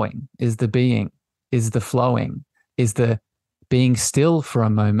allowing, is the being, is the flowing, is the being still for a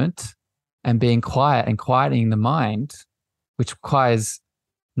moment and being quiet and quieting the mind, which requires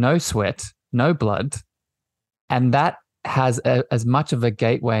no sweat, no blood. And that has as much of a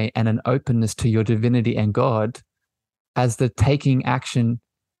gateway and an openness to your divinity and God as the taking action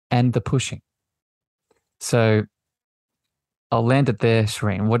and the pushing. So I'll land it there,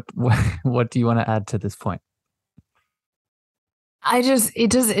 Sheryne. What do you want to add to this point?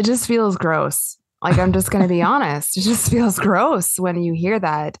 It just feels gross. Like, I'm just going to be honest. It just feels gross when you hear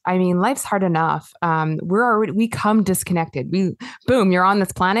that. I mean, life's hard enough. We come disconnected. Boom, you're on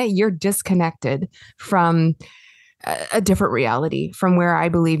this planet. You're disconnected from a different reality from where I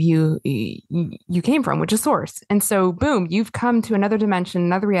believe you came from, which is source. And so, boom, you've come to another dimension,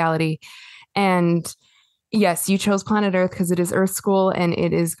 another reality. And yes, you chose planet Earth because it is Earth school, and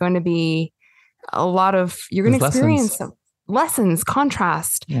it is going to be a lot of, you're going to experience lessons,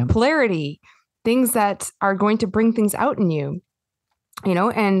 contrast, polarity, things that are going to bring things out in you,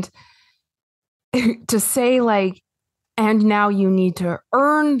 and to say like, and now you need to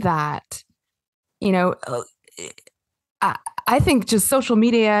earn that, I think just social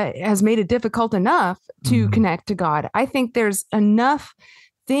media has made it difficult enough to connect to God. I think there's enough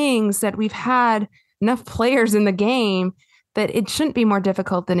things that we've had, enough players in the game, that it shouldn't be more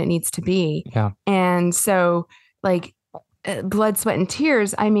difficult than it needs to be. Yeah. And so like blood, sweat, and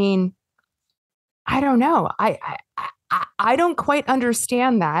tears. I mean, I don't know. I don't quite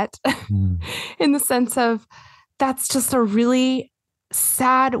understand that in the sense of that's just a really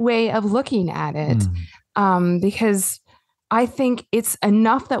sad way of looking at it. Because I think it's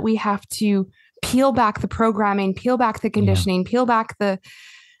enough that we have to peel back the programming, peel back the conditioning, peel back the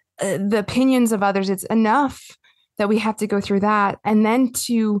opinions of others. It's enough that we have to go through that. And then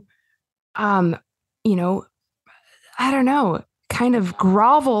to, I don't know, kind of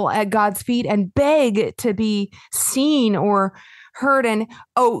grovel at God's feet and beg to be seen or heard. And,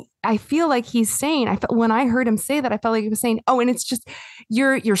 I feel like he's saying, when I heard him say that, I felt like he was saying, and it's just,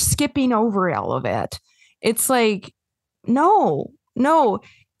 you're skipping over all of it. It's like, no,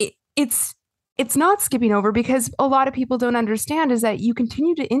 it's not skipping over, because a lot of people don't understand is that you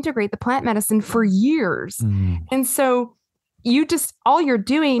continue to integrate the plant medicine for years. And so all you're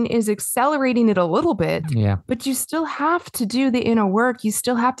doing is accelerating it a little bit, but you still have to do the inner work. You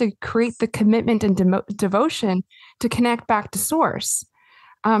still have to create the commitment and devotion to connect back to source.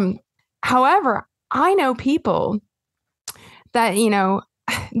 However, I know people that,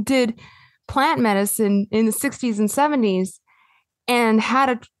 did plant medicine in the 60s and 70s and had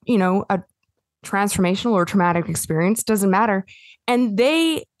a transformational or traumatic experience, doesn't matter. And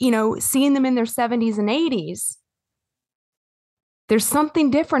they, seeing them in their 70s and 80s, there's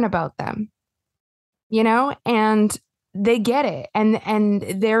something different about them, and they get it. And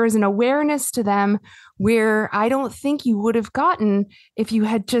there is an awareness to them where I don't think you would have gotten if you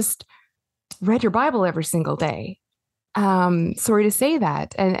had just read your Bible every single day. Sorry to say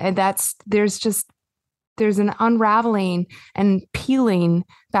that. And there's an unraveling and peeling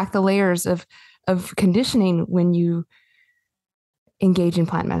back the layers of conditioning when you engage in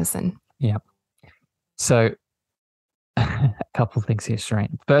plant medicine. Yeah. So a couple of things here,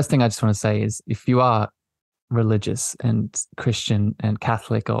 Sheryne. First thing I just want to say is, if you are religious and Christian and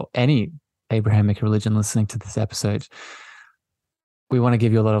Catholic or any Abrahamic religion listening to this episode, we want to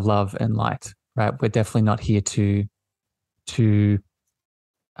give you a lot of love and light, right? We're definitely not here to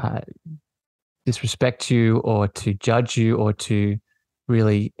disrespect you or to judge you or to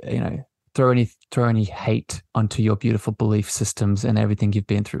really, throw any hate onto your beautiful belief systems and everything you've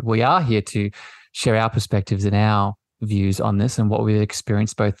been through. We are here to share our perspectives and our views on this and what we've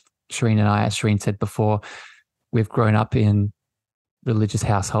experienced. Both Sheryne and I, as Sheryne said before, we've grown up in religious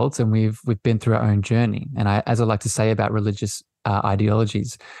households and we've been through our own journey. And as I like to say about religious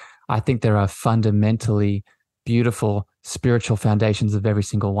ideologies, I think there are fundamentally beautiful spiritual foundations of every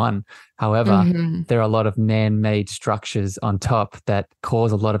single one. However, there are a lot of man-made structures on top that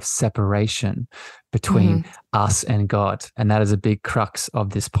cause a lot of separation between us and God. And that is a big crux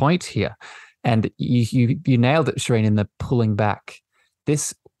of this point here. And you nailed it, Sheryne, in the pulling back.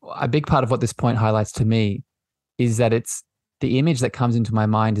 A big part of what this point highlights to me is that it's the image that comes into my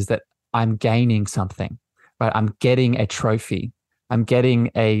mind is that I'm gaining something, right? I'm getting a trophy. I'm getting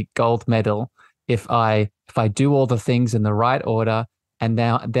a gold medal if I do all the things in the right order, and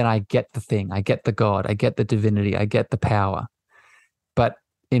then I get the thing. I get the God. I get the divinity. I get the power. But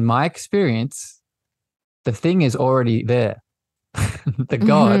in my experience, the thing is already there. The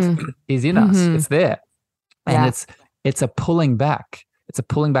God is in us. It's there. And it's a pulling back. It's a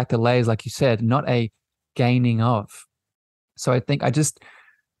pulling back the layers, like you said, not a gaining of. So I think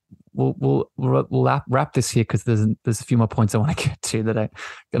we'll wrap this here, because there's a few more points I want to get to that are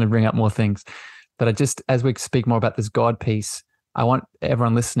going to bring up more things. But as we speak more about this God piece, I want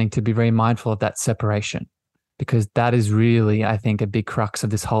everyone listening to be very mindful of that separation, because that is really, I think, a big crux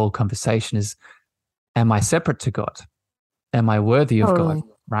of this whole conversation is, am I separate to God? Am I worthy of God?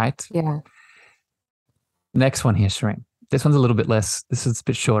 Right? Yeah. Next one here, Sheryne. This one's a little bit less, this is a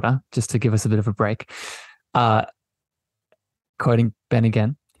bit shorter, just to give us a bit of a break. Quoting Ben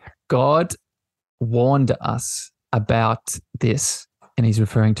again, God warned us about this, and he's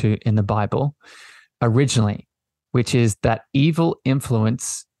referring to in the Bible originally, which is that evil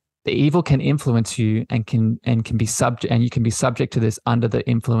influence the evil can influence you and can be subject, and you can be subject to this under the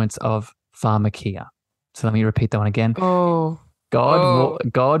influence of pharmakia. So let me repeat that one again.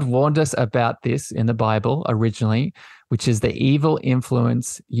 God warned us about this in the Bible originally, which is the evil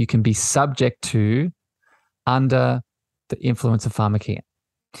influence you can be subject to under the influence of pharmakia.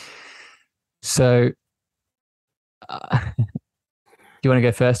 So do you want to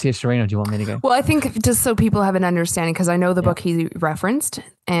go first here, Sheryne, or do you want me to go? Well, I think just so people have an understanding, because I know the book he referenced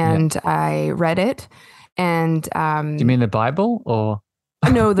and I read it. And do you mean the Bible or?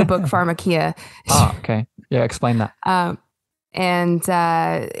 No, the book Pharmakia. Oh, okay. Yeah, explain that. And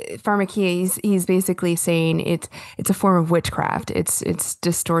pharmakia, he's basically saying it's a form of witchcraft. It's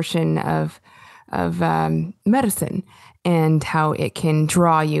distortion of medicine and how it can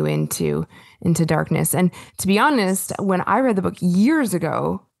draw you into darkness. And to be honest, when I read the book years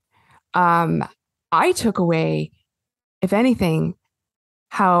ago, I took away, if anything,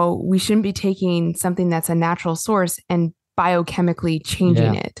 how we shouldn't be taking something that's a natural source and biochemically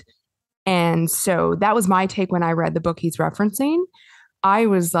changing it. And so that was my take when I read the book he's referencing. I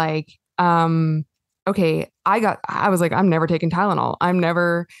was like, okay, I was like, I'm never taking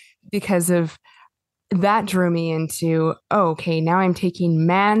Tylenol. Because of that drew me into, okay, now I'm taking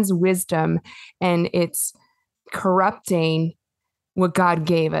man's wisdom and it's corrupting what God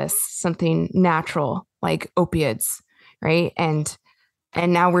gave us, something natural like opiates, right? And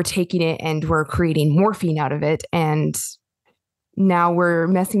now we're taking it and we're creating morphine out of it. And now we're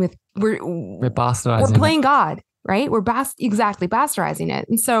messing with, we're bastardizing. We're playing God, right? We're bastardizing it.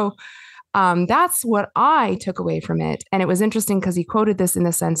 And so that's what I took away from it. And it was interesting because he quoted this in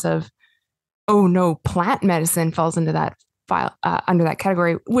the sense of, oh no, plant medicine falls into that under that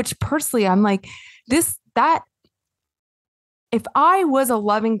category, which personally I'm like, that if I was a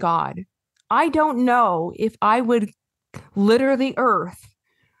loving God, I don't know if I would litter the earth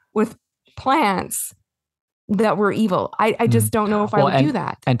with plants that were evil. I just don't know if I would do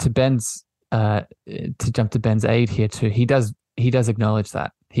that. And to Ben's, to jump to Ben's aid here too, he does acknowledge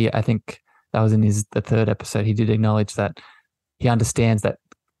that. I think that was in the third episode. He did acknowledge that he understands that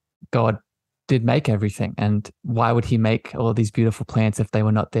God did make everything, and why would he make all of these beautiful plants if they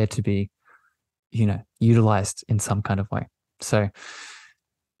were not there to be, utilized in some kind of way? So,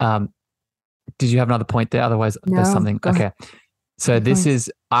 did you have another point there? Otherwise, no, there's something. Okay. So this point.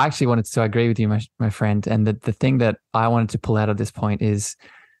 is, I actually wanted to agree with you, my friend. And the thing that I wanted to pull out of this point is,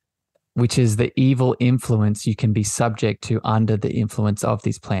 which is the evil influence you can be subject to under the influence of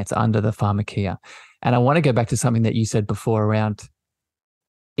these plants, under the pharmakia. And I want to go back to something that you said before around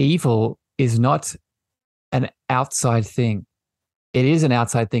evil is not an outside thing. It is an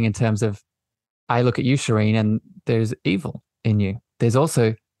outside thing in terms of, I look at you, Sheryne, and there's evil in you. There's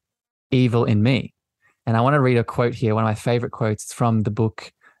also evil in me. And I want to read a quote here, one of my favorite quotes. It's from the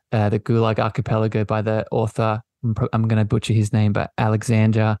book, The Gulag Archipelago, by the author, I'm going to butcher his name, but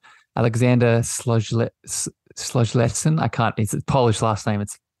Alexander Slojlecin. I can't, it's a Polish last name.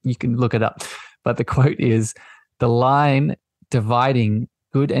 You can look it up. But the quote is, the line dividing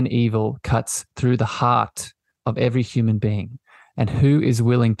good and evil cuts through the heart of every human being. And who is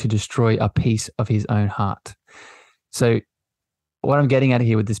willing to destroy a piece of his own heart? So what I'm getting at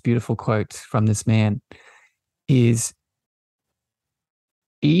here with this beautiful quote from this man is,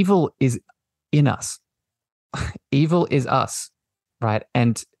 evil is in us. Evil is us, right?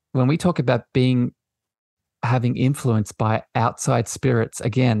 And when we talk about having influence by outside spirits,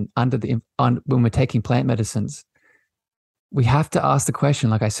 again, when we're taking plant medicines, we have to ask the question,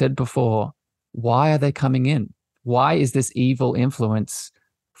 like I said before, why are they coming in? Why is this evil influence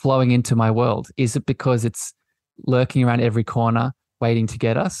flowing into my world? Is it because it's lurking around every corner waiting to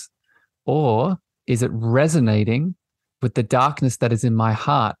get us? Or is it resonating with the darkness that is in my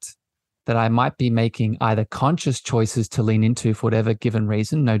heart that I might be making either conscious choices to lean into for whatever given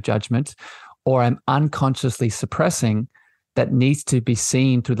reason, no judgment, or I'm unconsciously suppressing that needs to be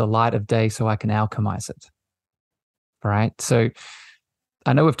seen through the light of day so I can alchemize it? Right? So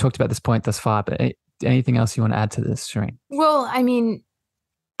I know we've talked about this point thus far, but anything else you want to add to this, Sheryne? Well, I mean,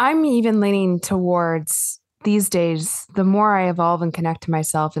 I'm even leaning towards these days, the more I evolve and connect to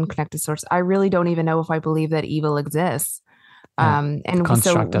myself and connect to source, I really don't even know if I believe that evil exists. And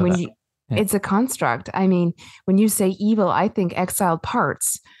so it's a construct. I mean, when you say evil, I think exiled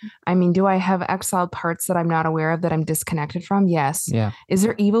parts. I mean, do I have exiled parts that I'm not aware of, that I'm disconnected from? Yes. Yeah. Is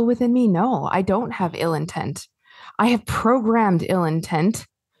there evil within me? No, I don't have ill intent. I have programmed ill intent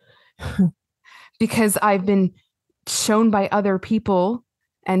because I've been shown by other people,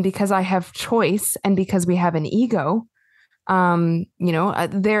 and because I have choice, and because we have an ego, but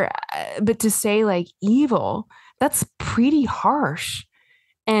to say like evil, that's pretty harsh.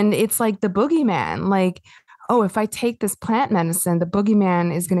 And it's like the boogeyman, like, oh, if I take this plant medicine, the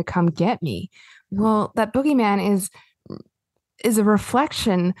boogeyman is going to come get me. Well, that boogeyman is a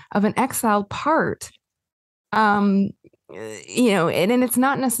reflection of an exiled part. And it's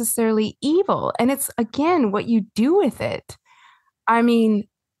not necessarily evil. And it's, again, what you do with it. I mean,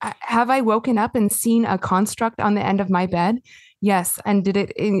 have I woken up and seen a construct on the end of my bed? Yes. And did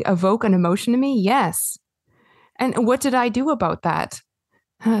it evoke an emotion in me? Yes. And what did I do about that?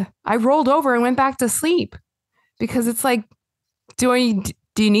 I rolled over and went back to sleep, because it's like, do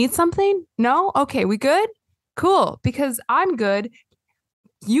you need something? No? Okay, we good? Cool. Because I'm good.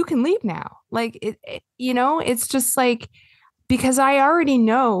 You can leave now. Like, it's just like, because I already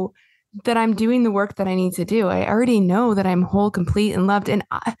know that I'm doing the work that I need to do. I already know that I'm whole, complete, and loved. And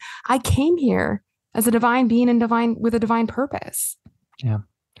I came here as a divine being and with a divine purpose. Yeah.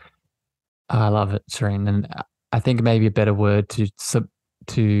 I love it, Sheryne. And I think maybe a better word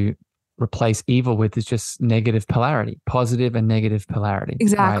to replace evil with is just negative polarity, positive and negative polarity.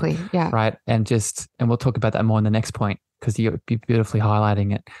 Exactly. Right? Yeah. Right. And we'll talk about that more in the next point, because you're beautifully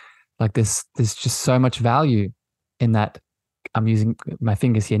highlighting it. Like there's just so much value in that. I'm using my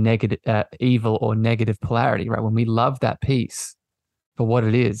fingers here, negative, evil or negative polarity, right? When we love that piece for what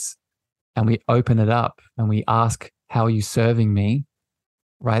it is, and we open it up and we ask, how are you serving me?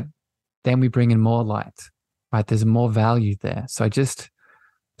 Right. Then we bring in more light, right? There's more value there. So just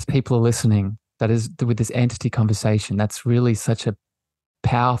as people are listening, that is with this entity conversation, that's really such a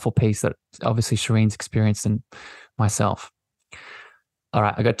powerful piece that obviously Sheryne's experienced and myself. All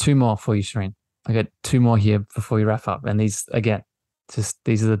right. I got two more for you, Sheryne. I got two more here before we wrap up. And these, again,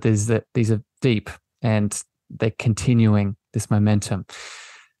 these are deep, and they're continuing this momentum.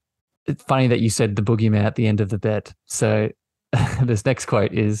 It's funny that you said the boogeyman at the end of the bed. So this next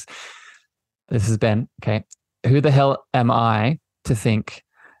quote is, this is Ben. Okay. Who the hell am I to think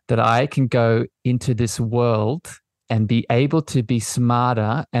that I can go into this world and be able to be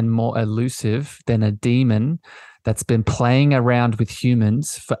smarter and more elusive than a demon that's been playing around with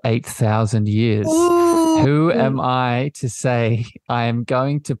humans for 8,000 years? Ooh. Who am I to say I am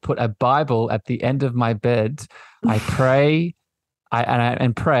going to put a Bible at the end of my bed? I pray,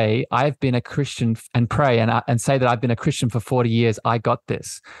 pray. I've been a Christian and pray and say that I've been a Christian for 40 years. I got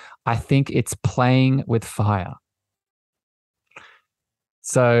this. I think it's playing with fire.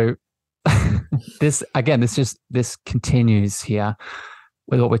 So this continues here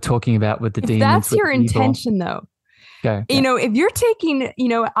with what we're talking about with the demons. That's your intention, though. Go. If you're taking,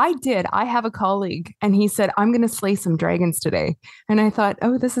 I have a colleague, and he said, I'm going to slay some dragons today. And I thought,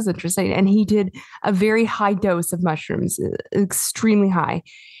 oh, this is interesting. And he did a very high dose of mushrooms, extremely high.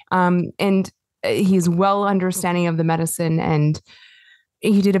 And he's well understanding of the medicine, and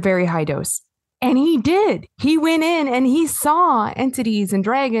he did a very high dose. And he went in and he saw entities and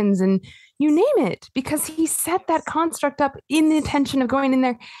dragons and you name it, because he set that construct up in the intention of going in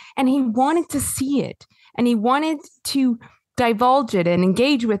there, and he wanted to see it, and he wanted to divulge it and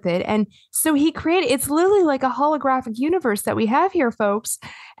engage with it. And so he created, it's literally like a holographic universe that we have here, folks.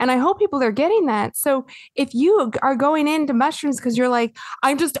 And I hope people are getting that. So if you are going into mushrooms because you're like,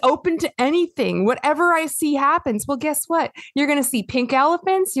 I'm just open to anything, whatever I see happens. Well, guess what? You're going to see pink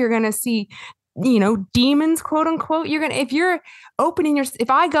elephants. You're going to see demons, quote unquote. If you're opening if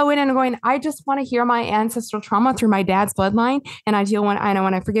I go in and going, I just want to hear my ancestral trauma through my dad's bloodline, and I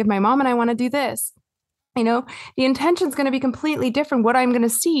want to forgive my mom, and I want to do this, the intention is going to be completely different. What I'm going to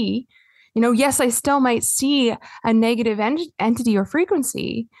see, yes, I still might see a negative entity or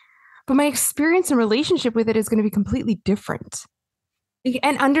frequency, but my experience and relationship with it is going to be completely different.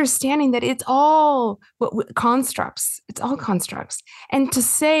 And understanding that it's all constructs. It's all constructs. And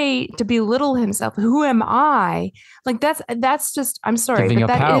to belittle himself, who am I? Like that's just, I'm sorry, giving but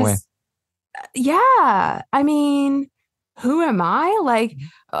your power away. Yeah. I mean, who am I? Like,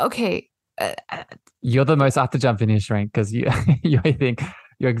 okay. You're the most have to jump in here, Sheryne, because I think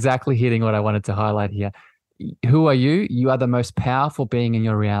you're exactly hitting what I wanted to highlight here. Who are you? You are the most powerful being in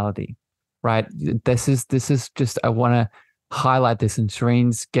your reality, right? This is just, I want to highlight this, and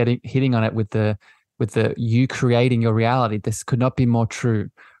Sheryne's hitting on it with the you creating your reality. This could not be more true,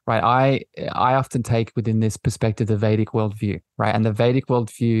 right? I often take within this perspective the Vedic worldview, right? And the Vedic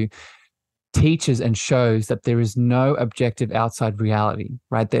worldview teaches and shows that there is no objective outside reality,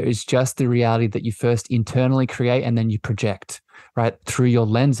 right? There is just the reality that you first internally create and then you project, right, through your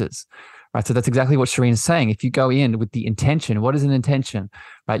lenses, right? So that's exactly what Sheryne is saying. If you go in with the intention, what is an intention,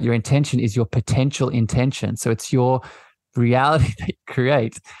 right? Your intention is your potential intention. So it's your reality that you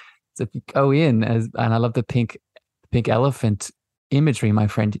create. So if you go in and I love the pink elephant imagery, my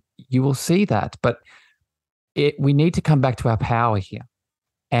friend, you will see that. But we need to come back to our power here,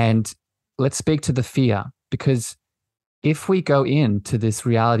 And let's speak to the fear, because if we go into this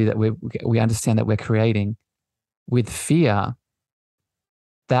reality that we understand that we're creating with fear,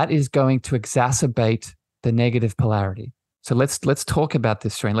 that is going to exacerbate the negative polarity. So let's talk about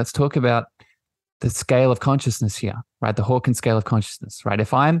this, Sheryne. Let's talk about the scale of consciousness here, right? The Hawkins scale of consciousness, right?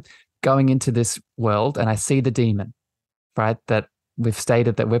 If I'm going into this world and I see the demon, right, that we've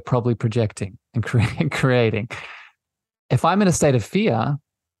stated that we're probably projecting and creating, if I'm in a state of fear,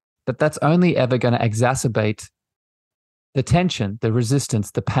 that's only ever going to exacerbate the tension, the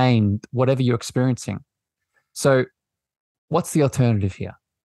resistance, the pain, whatever you're experiencing. So what's the alternative here?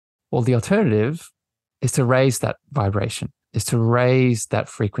 Well, the alternative is to raise that vibration, is to raise that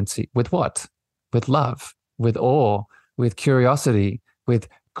frequency with what? With love, with awe, with curiosity, with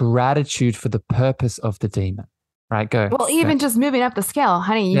gratitude for the purpose of the demon, right? Go. Well, even just moving up the scale,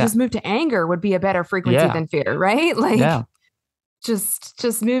 honey, you just move to anger would be a better frequency than fear, right? Like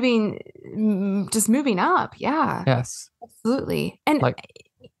just moving up. Yeah. Yes. Absolutely. And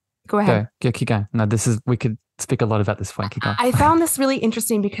go ahead. Go, keep going. No, we could speak a lot about this point. Keep going. I found this really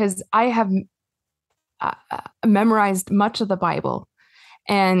interesting because I have memorized much of the Bible,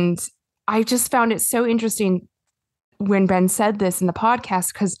 and I just found it so interesting when Ben said this in the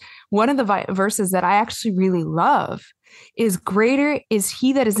podcast, because one of the verses that I actually really love is greater is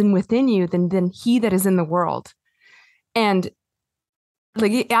he that is within you than he that is in the world. And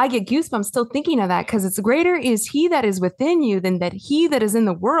like, I get goosebumps still thinking of that, because it's greater is he that is within you than that he that is in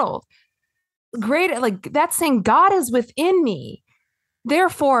the world. Greater, like that's saying God is within me.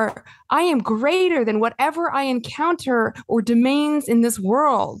 Therefore, I am greater than whatever I encounter or domains in this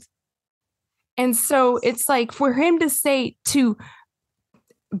world. And so it's like for him to say, to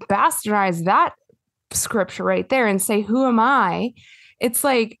bastardize that scripture right there and say, who am I? It's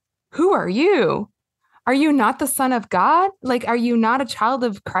like, who are you? Are you not the son of God? Like, are you not a child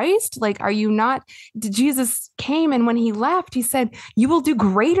of Christ? Like, are you not? Jesus came, and when he left, he said, you will do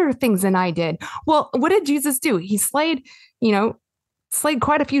greater things than I did. Well, what did Jesus do? He slayed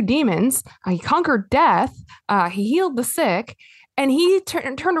quite a few demons. He conquered death. He healed the sick. And he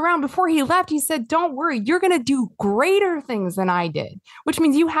turned around before he left. He said, don't worry, you're going to do greater things than I did, which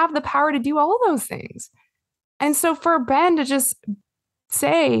means you have the power to do all those things. And so for Ben to just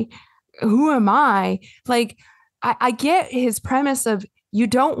say, who am I? Like, I get his premise of you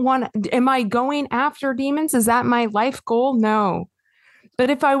don't want, am I going after demons? Is that my life goal? No. But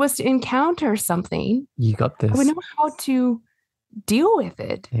if I was to encounter something, you got this. I would know how to deal with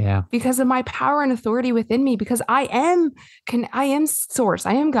it. Yeah. Because of my power and authority within me, because I am source.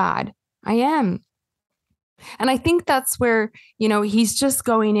 I am God. I am. And I think that's where, he's just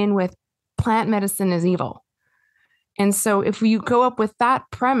going in with plant medicine is evil. And so if you go up with that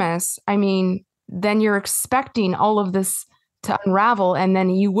premise, I mean, then you're expecting all of this to unravel. And then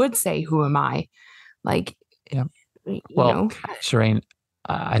you would say, who am I? Like, yeah. Well, Sheryne,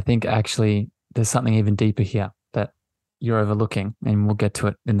 I think actually there's something even deeper here that you're overlooking, and we'll get to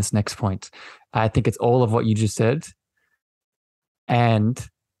it in this next point. I think it's all of what you just said. And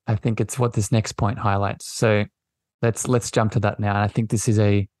I think it's what this next point highlights. So let's jump to that now. And I think this is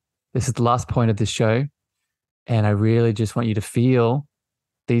the last point of this show. And I really just want you to feel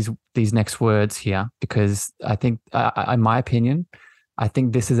these next words here, because I think, in my opinion, I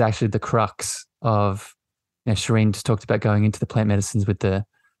think this is actually the crux of, Sheryne just talked about going into the plant medicines with the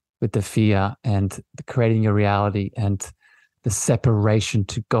fear and creating your reality and the separation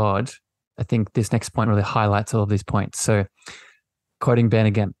to God. I think this next point really highlights all of these points. So quoting Ben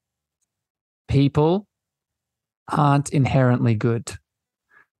again, people aren't inherently good.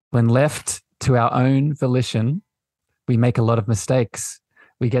 When left to our own volition, we make a lot of mistakes.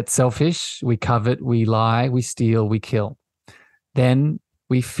 We get selfish, we covet, we lie, we steal, we kill. Then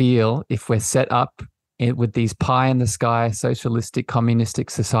we feel if we're set up with these pie in the sky, socialistic, communistic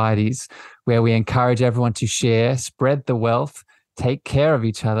societies where we encourage everyone to share, spread the wealth, take care of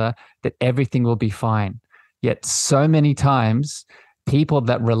each other, that everything will be fine. Yet so many times, people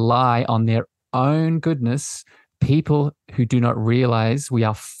that rely on their own goodness, people who do not realize we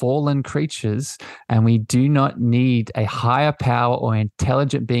are fallen creatures and we do not need a higher power or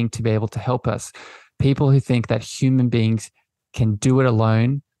intelligent being to be able to help us. People who think that human beings can do it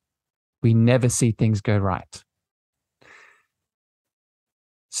alone, we never see things go right.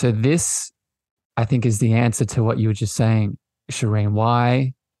 So this, I think, is the answer to what you were just saying,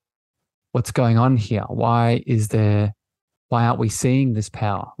 Sheryne. What's going on here? Why aren't we seeing this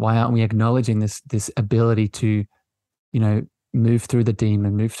power? Why aren't we acknowledging this ability to, move through the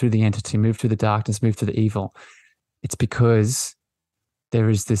demon, move through the entity, move through the darkness, move through the evil? It's because there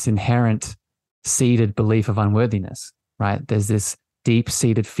is this inherent seeded belief of unworthiness, right? There's this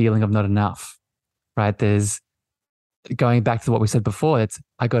deep-seated feeling of not enough, right? There's, going back to what we said before, it's,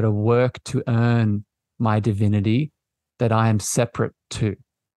 I got to work to earn my divinity that I am separate to.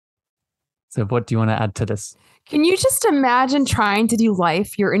 So what do you want to add to this? Can you just imagine trying to do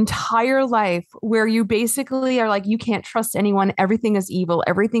life, your entire life, where you basically are like, you can't trust anyone. Everything is evil.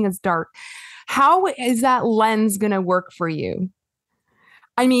 Everything is dark. How is that lens going to work for you?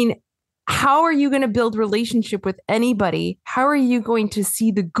 I mean, how are you going to build relationship with anybody? How are you going to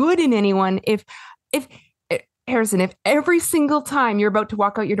see the good in anyone if Harrison, if every single time you're about to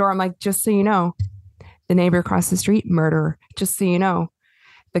walk out your door, I'm like, just so you know, the neighbor across the street, murderer. Just so you know,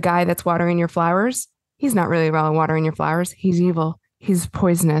 the guy that's watering your flowers, he's not really watering your flowers. He's evil. He's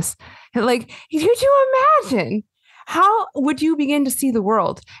poisonous. Like, could you imagine? How would you begin to see the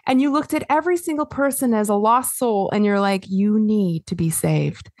world? And you looked at every single person as a lost soul and you're like, you need to be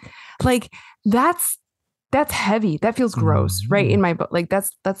saved. Like, that's heavy. That feels gross, right? In my book, like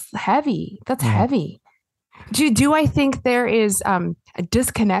that's heavy. That's heavy. Do I think there is a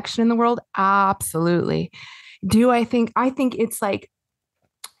disconnection in the world? Absolutely. I think it's like,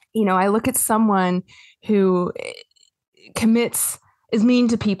 I look at someone who is mean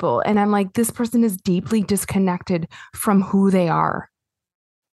to people, and I'm like, this person is deeply disconnected from who they are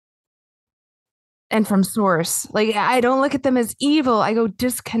and from source. Like, I don't look at them as evil. I go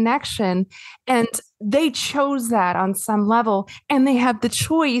disconnection, and they chose that on some level, and they have the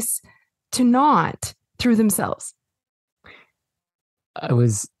choice to not through themselves. I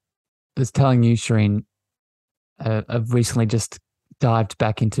was telling you, Sheryne, I've recently just dived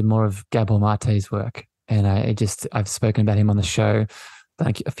back into more of Gabor Mate's work. And I've spoken about him on the show,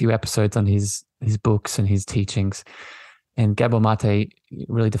 like a few episodes on his books and his teachings. And Gabor Mate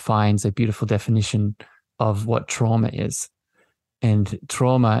really defines a beautiful definition of what trauma is. And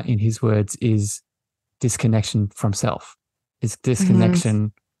trauma, in his words, is disconnection from self. It's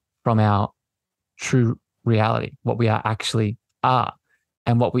disconnection from our true reality, what we actually are.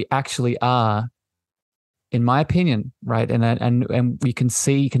 And what we actually are, in my opinion, right? And you can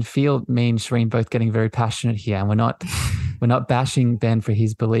feel me and Sheryne both getting very passionate here. And we're not bashing Ben for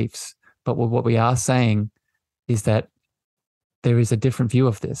his beliefs, but what we are saying is that there is a different view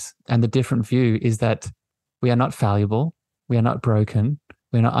of this. And the different view is that we are not fallible. We are not broken.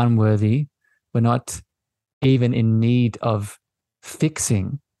 We're not unworthy. We're not even in need of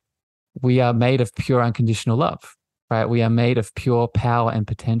fixing. We are made of pure unconditional love, right? We are made of pure power and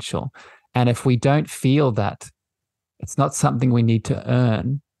potential. And if we don't feel that, it's not something we need to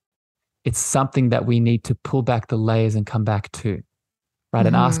earn. It's something that we need to pull back the layers and come back to, right?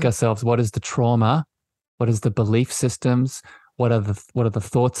 And ask ourselves, what is the trauma? What is the belief systems? What are the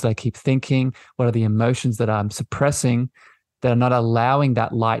thoughts that I keep thinking? What are the emotions that I'm suppressing that are not allowing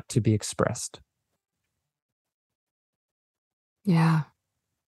that light to be expressed? Yeah.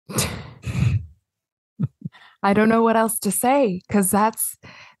 I don't know what else to say, because that's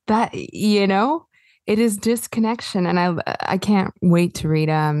that, it is disconnection. And I can't wait to read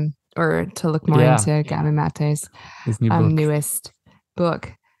or to look more into Gabor Mate's newest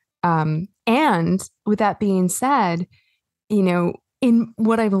book. And with that being said, in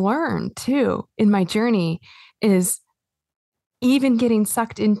what I've learned too in my journey is even getting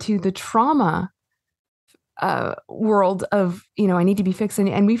sucked into the trauma world of, I need to be fixed.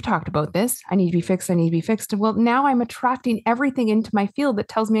 And we've talked about this. I need to be fixed. I need to be fixed. Well, now I'm attracting everything into my field that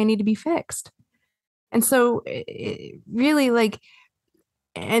tells me I need to be fixed. And so really, like,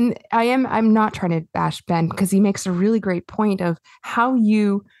 and I'm not trying to bash Ben, because he makes a really great point of how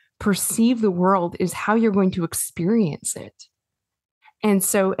you perceive the world is how you're going to experience it. And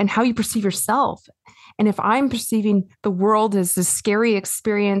how you perceive yourself. And if I'm perceiving the world as a scary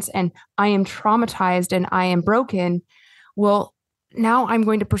experience and I am traumatized and I am broken, well, now I'm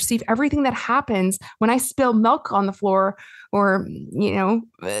going to perceive everything that happens when I spill milk on the floor or,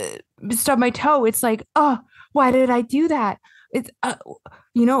 stub my toe. It's like, oh, why did I do that? It's,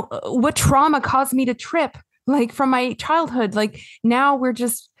 what trauma caused me to trip, like from my childhood? Like now we're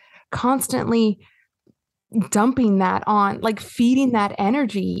just constantly dumping that on, like feeding that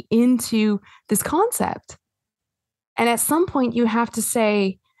energy into this concept. And at some point you have to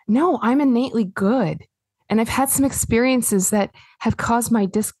say, no, I'm innately good. And I've had some experiences that have caused me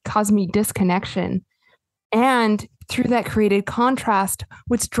disconnection. And through that created contrast,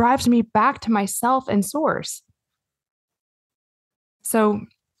 which drives me back to myself and source. So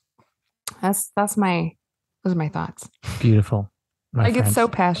those are my thoughts. Beautiful. I get so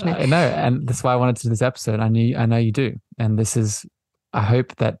passionate. I know, and that's why I wanted to do this episode. I know you do. And I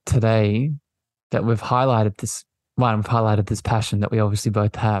hope that today that we've highlighted this passion that we obviously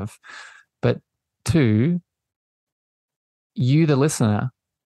both have. But two, you, the listener,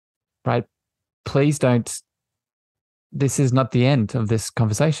 right? Please don't, this is not the end of this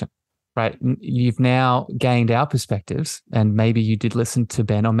conversation, right? You've now gained our perspectives, and maybe you did listen to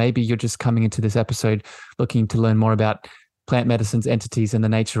Ben, or maybe you're just coming into this episode looking to learn more about plant medicines, entities, and the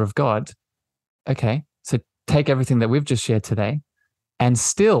nature of God. Okay, so take everything that we've just shared today and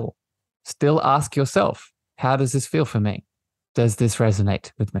still ask yourself, how does this feel for me? Does this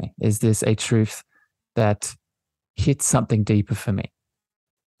resonate with me? Is this a truth that hits something deeper for me?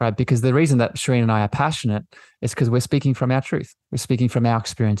 Right? Because the reason that Sheryne and I are passionate is because we're speaking from our truth. We're speaking from our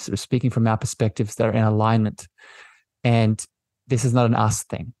experiences. We're speaking from our perspectives that are in alignment. And this is not an us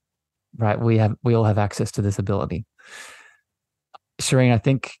thing, right? We all have access to this ability. Sheryne, I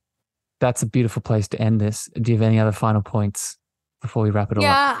think that's a beautiful place to end this. Do you have any other final points before we wrap it all up?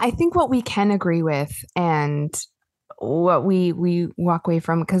 Yeah, I think what we can agree with and what we walk away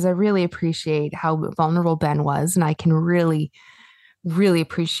from, because I really appreciate how vulnerable Ben was, and I can really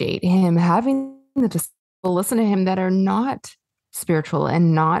appreciate him having the people listen to him that are not spiritual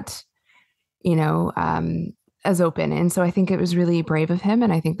and not, as open. And so I think it was really brave of him,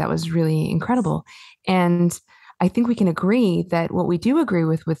 and I think that was really incredible. And I think we can agree that what we do agree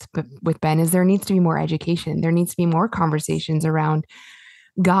with Ben is there needs to be more education. There needs to be more conversations around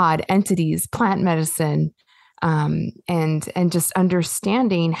God, entities, plant medicine, and just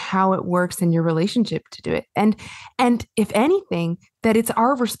understanding how it works in your relationship to do it. And if anything, that it's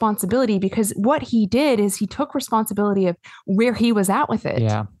our responsibility, because what he did is he took responsibility of where he was at with it.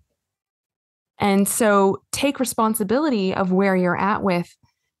 Yeah. And so take responsibility of where you're at with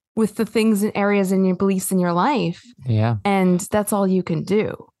the things and areas in your beliefs in your life. Yeah. And that's all you can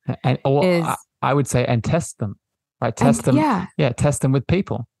do. And I would say, and test them, right? Test them. Yeah. Test them with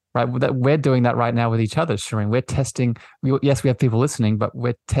people, right? We're doing that right now with each other, Sheryne. We're testing. Yes, we have people listening, but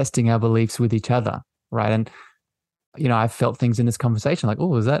we're testing our beliefs with each other, right? And, I've felt things in this conversation like,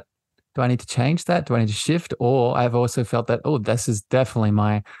 do I need to change that? Do I need to shift? Or I've also felt that, this is definitely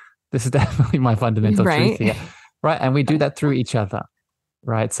my fundamental truth here, right? And we do that through each other.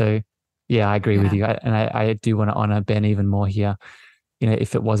 Right. So, yeah, I agree with you. I do want to honor Ben even more here.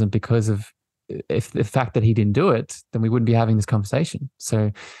 If it wasn't because of if the fact that he didn't do it, then we wouldn't be having this conversation. So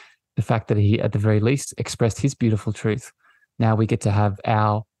the fact that he, at the very least, expressed his beautiful truth, now we get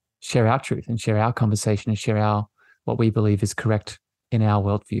to share our truth and share our conversation and share what we believe is correct in our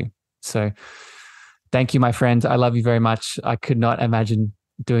worldview. So thank you, my friend. I love you very much. I could not imagine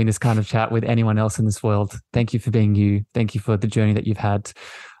doing this kind of chat with anyone else in this world. Thank you for being you. Thank you for the journey that you've had.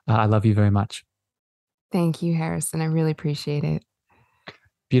 I love you very much. Thank you, Harrison. I really appreciate it.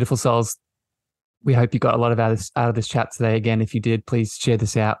 Beautiful souls. We hope you got a lot out of this chat today. Again, if you did, please share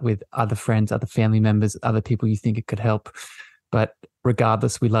this out with other friends, other family members, other people you think it could help. But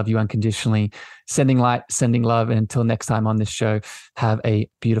regardless, we love you unconditionally. Sending light, sending love. And until next time on this show, have a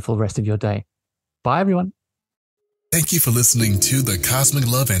beautiful rest of your day. Bye, everyone. Thank you for listening to the Cosmic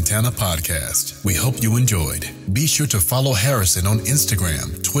Love Antenna podcast. We hope you enjoyed. Be sure to follow Harrison on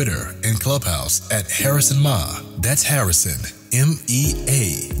Instagram, Twitter, and Clubhouse at Harrison Ma. That's Harrison, MEAGHER.